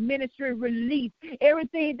that the ministry released,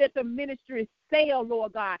 everything that the ministry sell,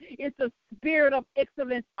 Lord God. It's a spirit of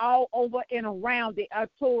excellence all over and around it.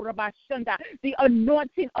 The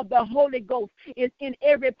anointing of the Holy Ghost is in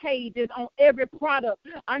every page, is on every product.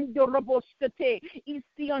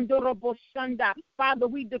 Father,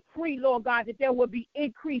 we decree, Lord God, that there will be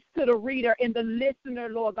increase to the reader and the listener,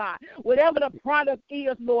 Lord God. Whatever the product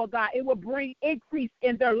is, Lord God, it will bring increase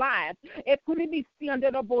in their lives.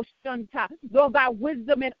 Lord God,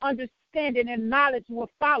 wisdom and understanding and knowledge will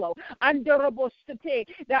follow.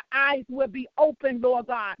 The eyes will be open, Lord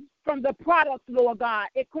God, from the products, Lord God.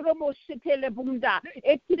 And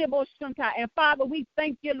Father, we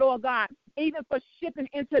thank you, Lord God, even for shipping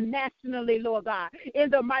internationally, Lord God. In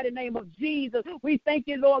the mighty name of Jesus, we thank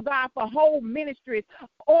you, Lord God, for whole ministries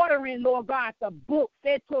ordering, Lord God, the books.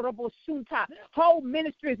 Whole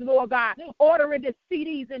ministries, Lord God, ordering the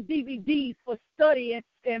CDs and DVDs for study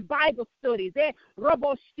and Bible studies.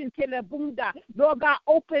 Lord God,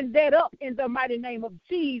 open that up in the mighty name of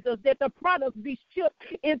Jesus, that the products be shipped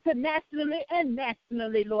internationally and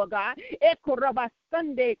nationally, Lord God.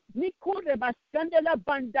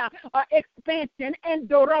 Expansion and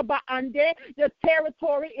the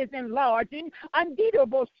territory is enlarging.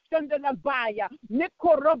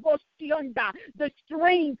 The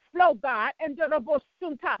streams flow, God, and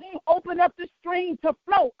open up the stream to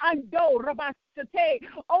flow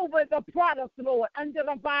over the products, Lord.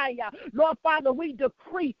 Lord Father, we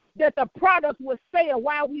decree that the products will sell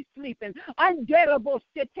while we sleeping.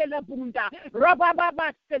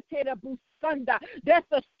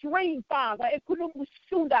 That's a stream, Father,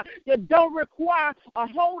 that don't require a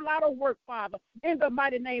whole lot of work, Father. In the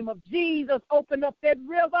mighty name of Jesus, open up that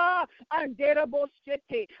river.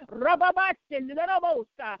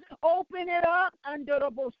 Open it up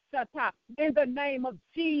in the name of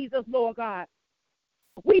Jesus, Lord God.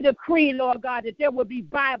 We decree, Lord God, that there will be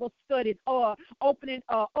Bible studies or opening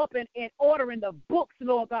up and ordering the books,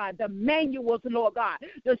 Lord God, the manuals, Lord God,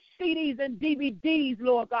 the CDs and DVDs,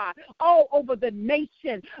 Lord God, all over the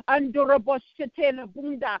nation. Lord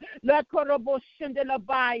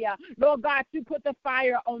God, you put the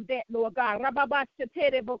fire on that, Lord God.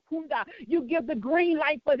 You give the green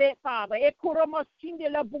light for that, Father.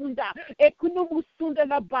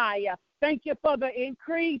 Thank you for the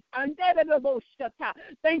increase.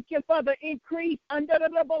 Thank you for the increase under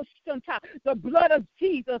the blood of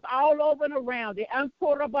Jesus all over and around it.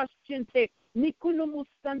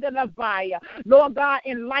 Lord God,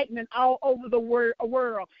 enlightenment all over the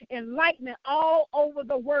world. Enlightenment all over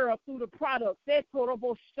the world through the products.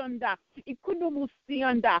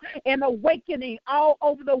 And awakening all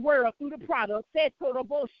over the world through the products.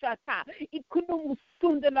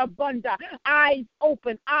 Eyes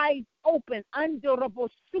open,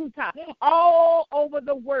 all over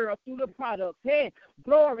the world through the products. Hey,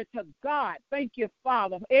 glory to God. Thank you,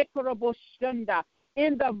 Father.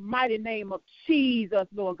 In the mighty name of Jesus,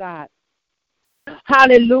 Lord God.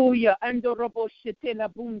 Hallelujah.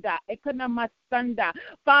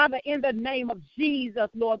 Father, in the name of Jesus,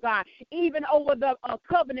 Lord God, even over the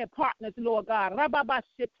covenant partners, Lord God,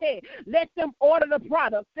 let them order the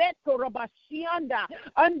products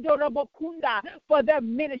for their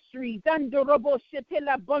ministries.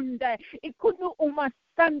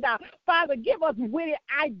 Father, give us witty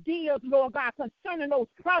ideas, Lord God, concerning those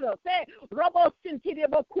products.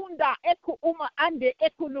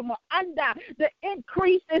 The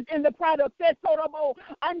increase is in the product.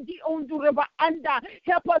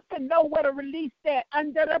 Help us to know where to release that.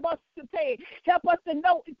 Help us to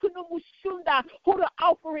know who to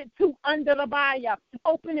offer it to.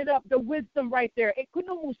 Open it up, the wisdom right there.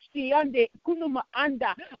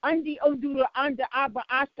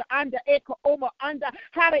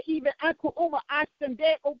 How to even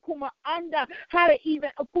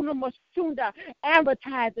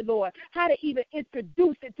advertise the Lord, how to even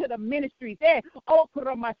introduce it to the ministry there all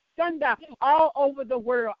over the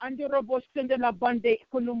world.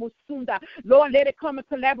 Lord, let it come in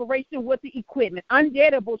collaboration with the equipment.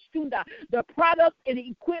 The products and the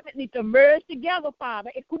equipment need to merge together,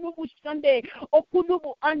 Father.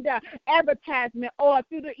 Advertisement or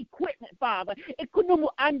through the equipment, Father.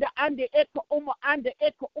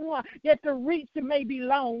 That the reach may be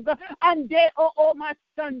long. My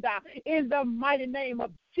son, in the mighty name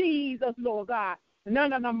of Jesus, Lord God. A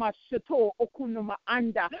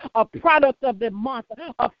product of the month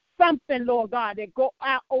of something, Lord God, that go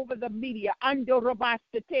out over the media. In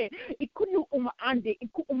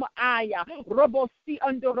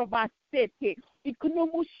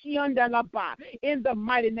the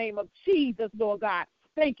mighty name of Jesus, Lord God.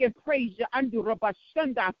 Thank and praise you, Andu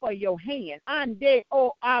Rabashanda, for your hand. Ande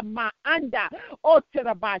o ama anda o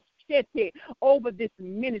terabashete over this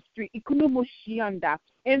ministry. Ikunumushianda,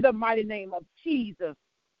 in the mighty name of Jesus.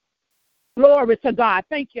 Glory to God.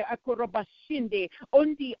 Thank you, Akurabashinde,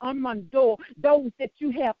 Undi Amando, those that you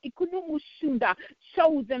have Ikunumushunda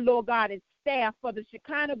chosen, Lord God, and staff for the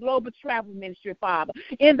Shekinah Global Travel Ministry, Father,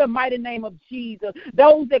 in the mighty name of Jesus.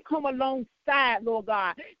 Those that come alongside, Lord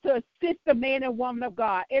God, to assist the man and woman of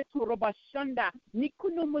God, in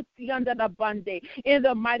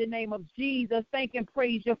the mighty name of Jesus. Thank and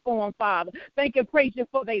praise you for them, Father. Thank and praise you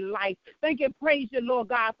for their life. Thank and praise you, Lord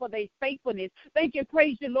God, for their faithfulness. Thank and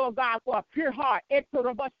praise you, Lord God, for a pure heart.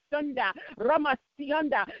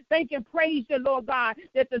 Thank and praise you, Lord God,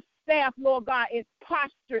 that the staff, Lord God, is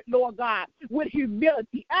postured, Lord God, with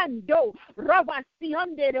humility.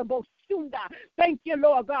 Thank you,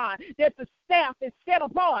 Lord God, that the staff is set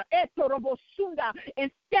apart and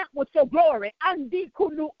stamped with your glory.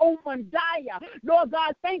 Lord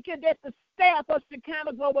God, thank you that the staff of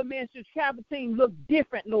Shekinah Global Ministry travel team look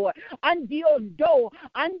different, Lord.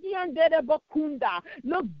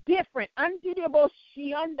 Look different.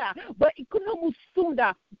 But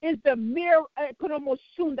is the mere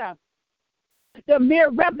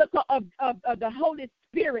replica of the Holy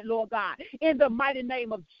Spirit, Lord God, in the mighty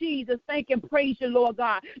name of Jesus. Thank and praise you, Lord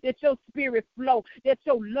God, that your spirit flow, that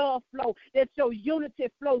your love flow, that your unity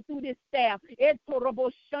flow through this staff. In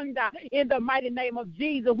the mighty name of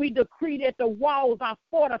Jesus, we decree that the walls are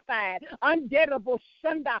fortified. The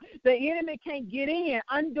enemy can't get in.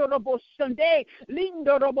 And the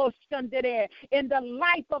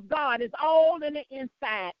life of God is all in the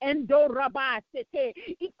inside.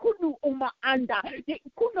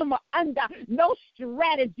 No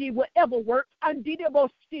strategy will ever work.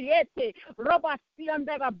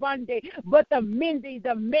 But the mending,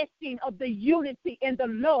 the meshing of the unity and the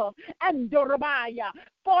love and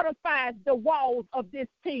fortifies the walls of this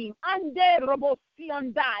team.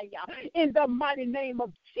 In the mighty name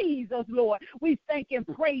of Jesus, Lord, we thank and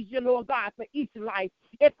praise you, Lord God, for each life.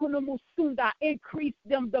 Increase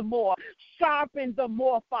them the more, sharpen the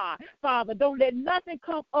more, Father. Don't let nothing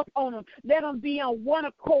come up on them. Let them be on one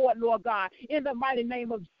accord, Lord God, in the mighty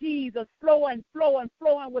name of Jesus, flowing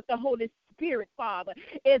with the Holy Spirit, Father,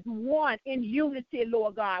 is one in unity,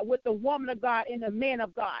 Lord God, with the woman of God and the man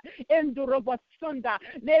of God. Let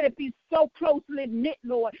it be so closely knit,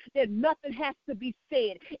 Lord, that nothing has to be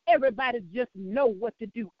said. Everybody just know what to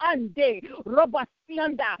do.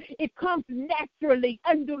 It comes naturally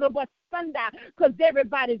because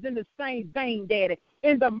everybody's in the same vein, Daddy.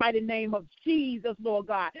 In the mighty name of Jesus, Lord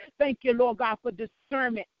God. Thank you, Lord God, for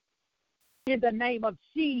discernment. In the name of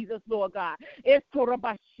Jesus, Lord God. Everything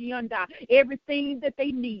that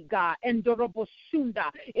they need, God. Everything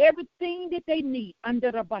that they need.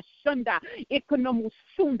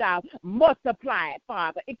 Multiply it,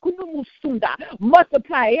 Father.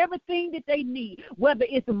 Multiply everything that they need, whether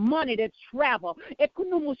it's money to travel.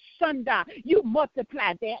 You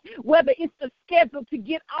multiply that. Whether it's the schedule to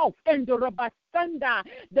get off.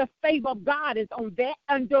 The favor of God is on that.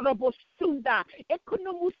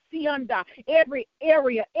 Every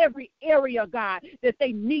area, God, that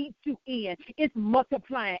they need to end, it's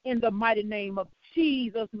multiplying in the mighty name of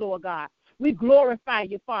Jesus, Lord God. We glorify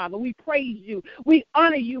you, Father. We praise you. We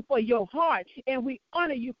honor you for your heart, and we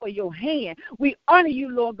honor you for your hand. We honor you,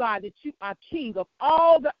 Lord God, that you are King of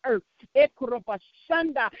all the earth.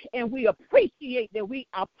 And we appreciate that we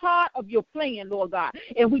are part of your plan, Lord God.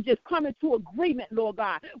 And we just come into agreement, Lord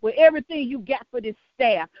God, with everything you got for this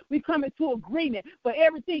staff. We come into agreement for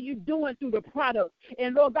everything you're doing through the products.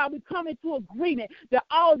 And, Lord God, we come into agreement that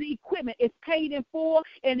all the equipment is paid in full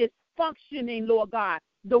and it's functioning, Lord God,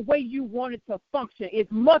 the way you want it to function. It's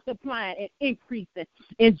multiplying and increasing.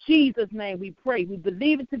 In Jesus' name we pray. We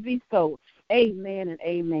believe it to be so. Amen and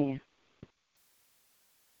amen.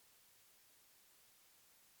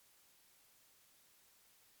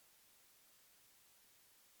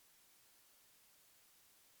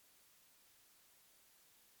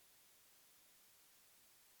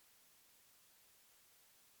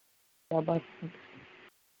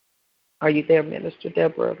 Are you there, Minister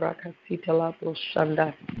Deborah?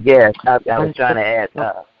 Yes, I was trying to add.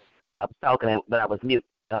 I was talking, but I was mute.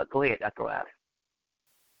 Go ahead, Dr. Riley.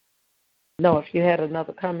 No, if you had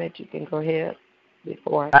another comment, you can go ahead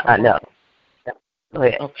before I No. Go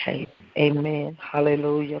ahead. Okay. Amen.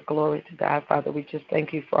 Hallelujah. Glory to God. Father, we just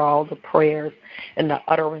thank you for all the prayers and the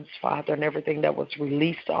utterance, Father, and everything that was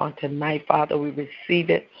released on tonight. Father, we receive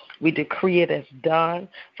it. We decree it as done.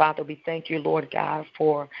 Father, we thank you, Lord God,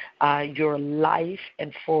 for your life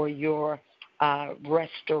and for your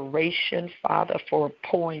restoration, Father, for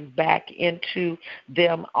pouring back into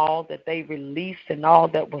them all that they released and all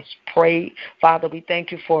that was prayed. Father, we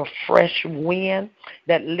thank you for a fresh wind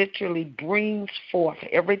that literally brings forth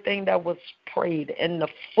everything that was prayed in the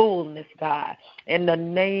fullness, God, in the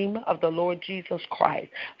name of the Lord Jesus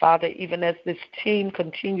Christ. Father, even as this team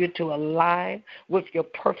continue to align with your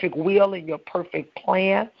perfect will and your perfect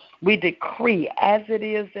plan, we decree as it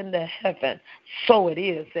is in the heaven, so it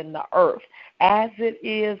is in the earth. As it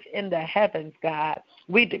is in the heavens, God,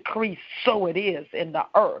 we decree so it is in the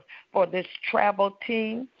earth. For this travel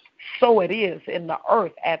team, so it is in the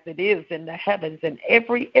earth as it is in the heavens, in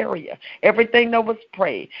every area. Everything that was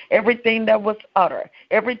prayed, everything that was uttered,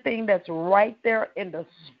 everything that's right there in the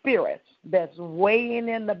spirit, that's weighing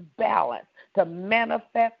in the balance to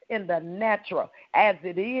manifest in the natural as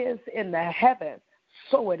it is in the heavens.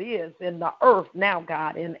 So it is in the earth now,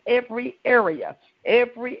 God, in every area,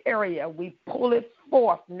 we pull it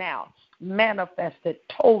forth now, manifest it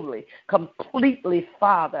totally, completely,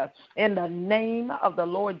 Father, in the name of the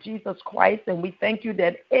Lord Jesus Christ. And we thank you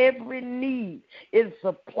that every need is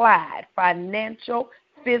supplied, financial,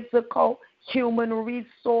 physical, human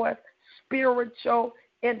resource, spiritual,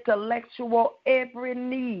 intellectual, every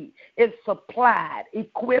need is supplied.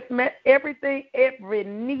 Equipment, everything, every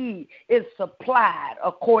need is supplied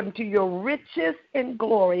according to your riches in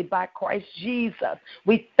glory by Christ Jesus.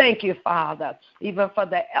 We thank you, Father, even for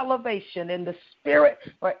the elevation in the spirit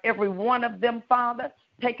for every one of them, Father,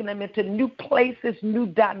 taking them into new places, new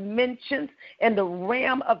dimensions in the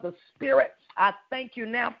realm of the spirit. I thank you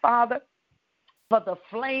now, Father, for the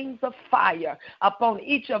flames of fire upon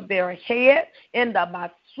each of their head, in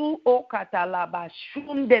the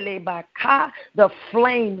the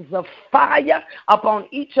flames of fire upon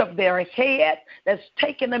each of their head that's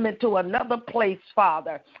taking them into another place,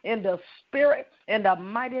 Father, in the spirit, in the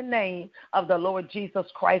mighty name of the Lord Jesus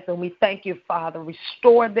Christ. And we thank you, Father.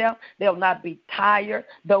 Restore them. They'll not be tired.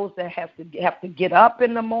 Those that have to get up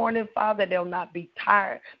in the morning, Father, they'll not be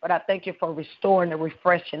tired. But I thank you for restoring and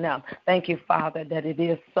refreshing them. Thank you, Father, that it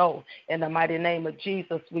is so. In the mighty name of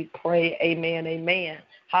Jesus, we pray. Amen, amen.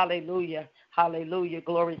 Hallelujah. Hallelujah.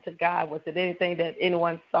 Glory to God. Was it anything that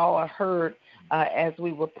anyone saw or heard as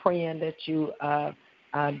we were praying that you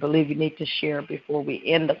believe you need to share before we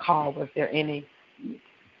end the call? Was there anything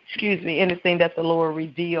that the Lord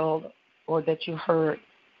revealed or that you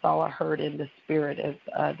saw or heard in the spirit as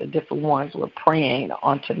the different ones were praying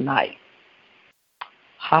on tonight?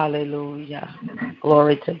 Hallelujah.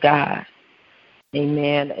 Glory to God.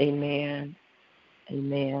 Amen, amen,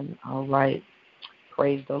 amen. All right.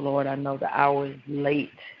 Praise the Lord. I know the hour is late.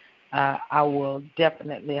 I will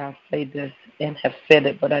definitely, I'll say this and have said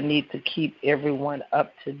it, but I need to keep everyone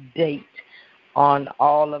up to date on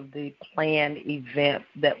all of the planned events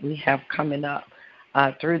that we have coming up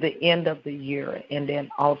through the end of the year. And then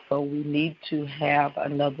also we need to have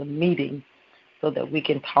another meeting so that we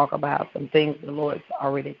can talk about some things the Lord's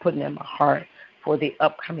already putting in my heart for the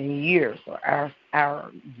upcoming year. So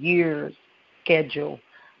our year's schedule,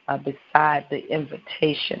 beside the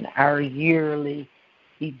invitation, our yearly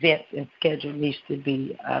events and schedule needs to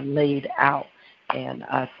be laid out. And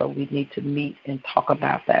so we need to meet and talk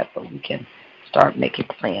about that so we can start making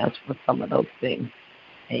plans for some of those things.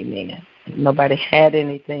 Amen. If nobody had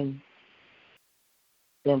anything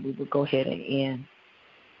then we will go ahead and end.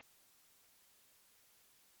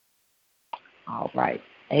 All right.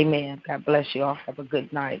 Amen. God bless you all. Have a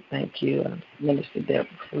good night. Thank you, Minister Deborah,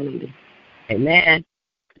 for leading. Amen.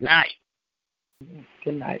 Good night.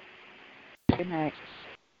 Good night. Good night.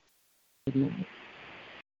 Good night.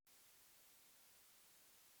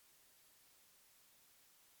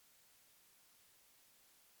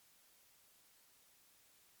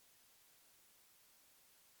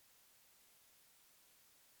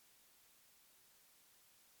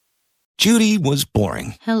 Judy was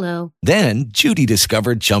boring. Hello. Then Judy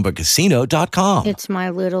discovered ChumbaCasino.com. It's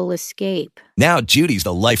my little escape. Now Judy's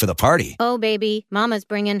the life of the party. Oh, baby, mama's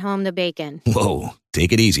bringing home the bacon. Whoa,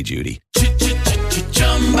 take it easy, Judy.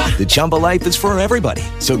 The Chumba life is for everybody.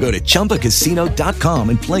 So go to ChumbaCasino.com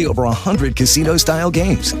and play over 100 casino-style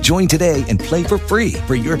games. Join today and play for free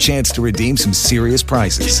for your chance to redeem some serious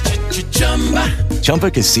prizes.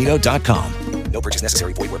 ChumbaCasino.com. No purchase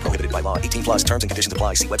necessary. Void where prohibited by law. 18 plus terms and conditions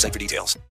apply. See website for details.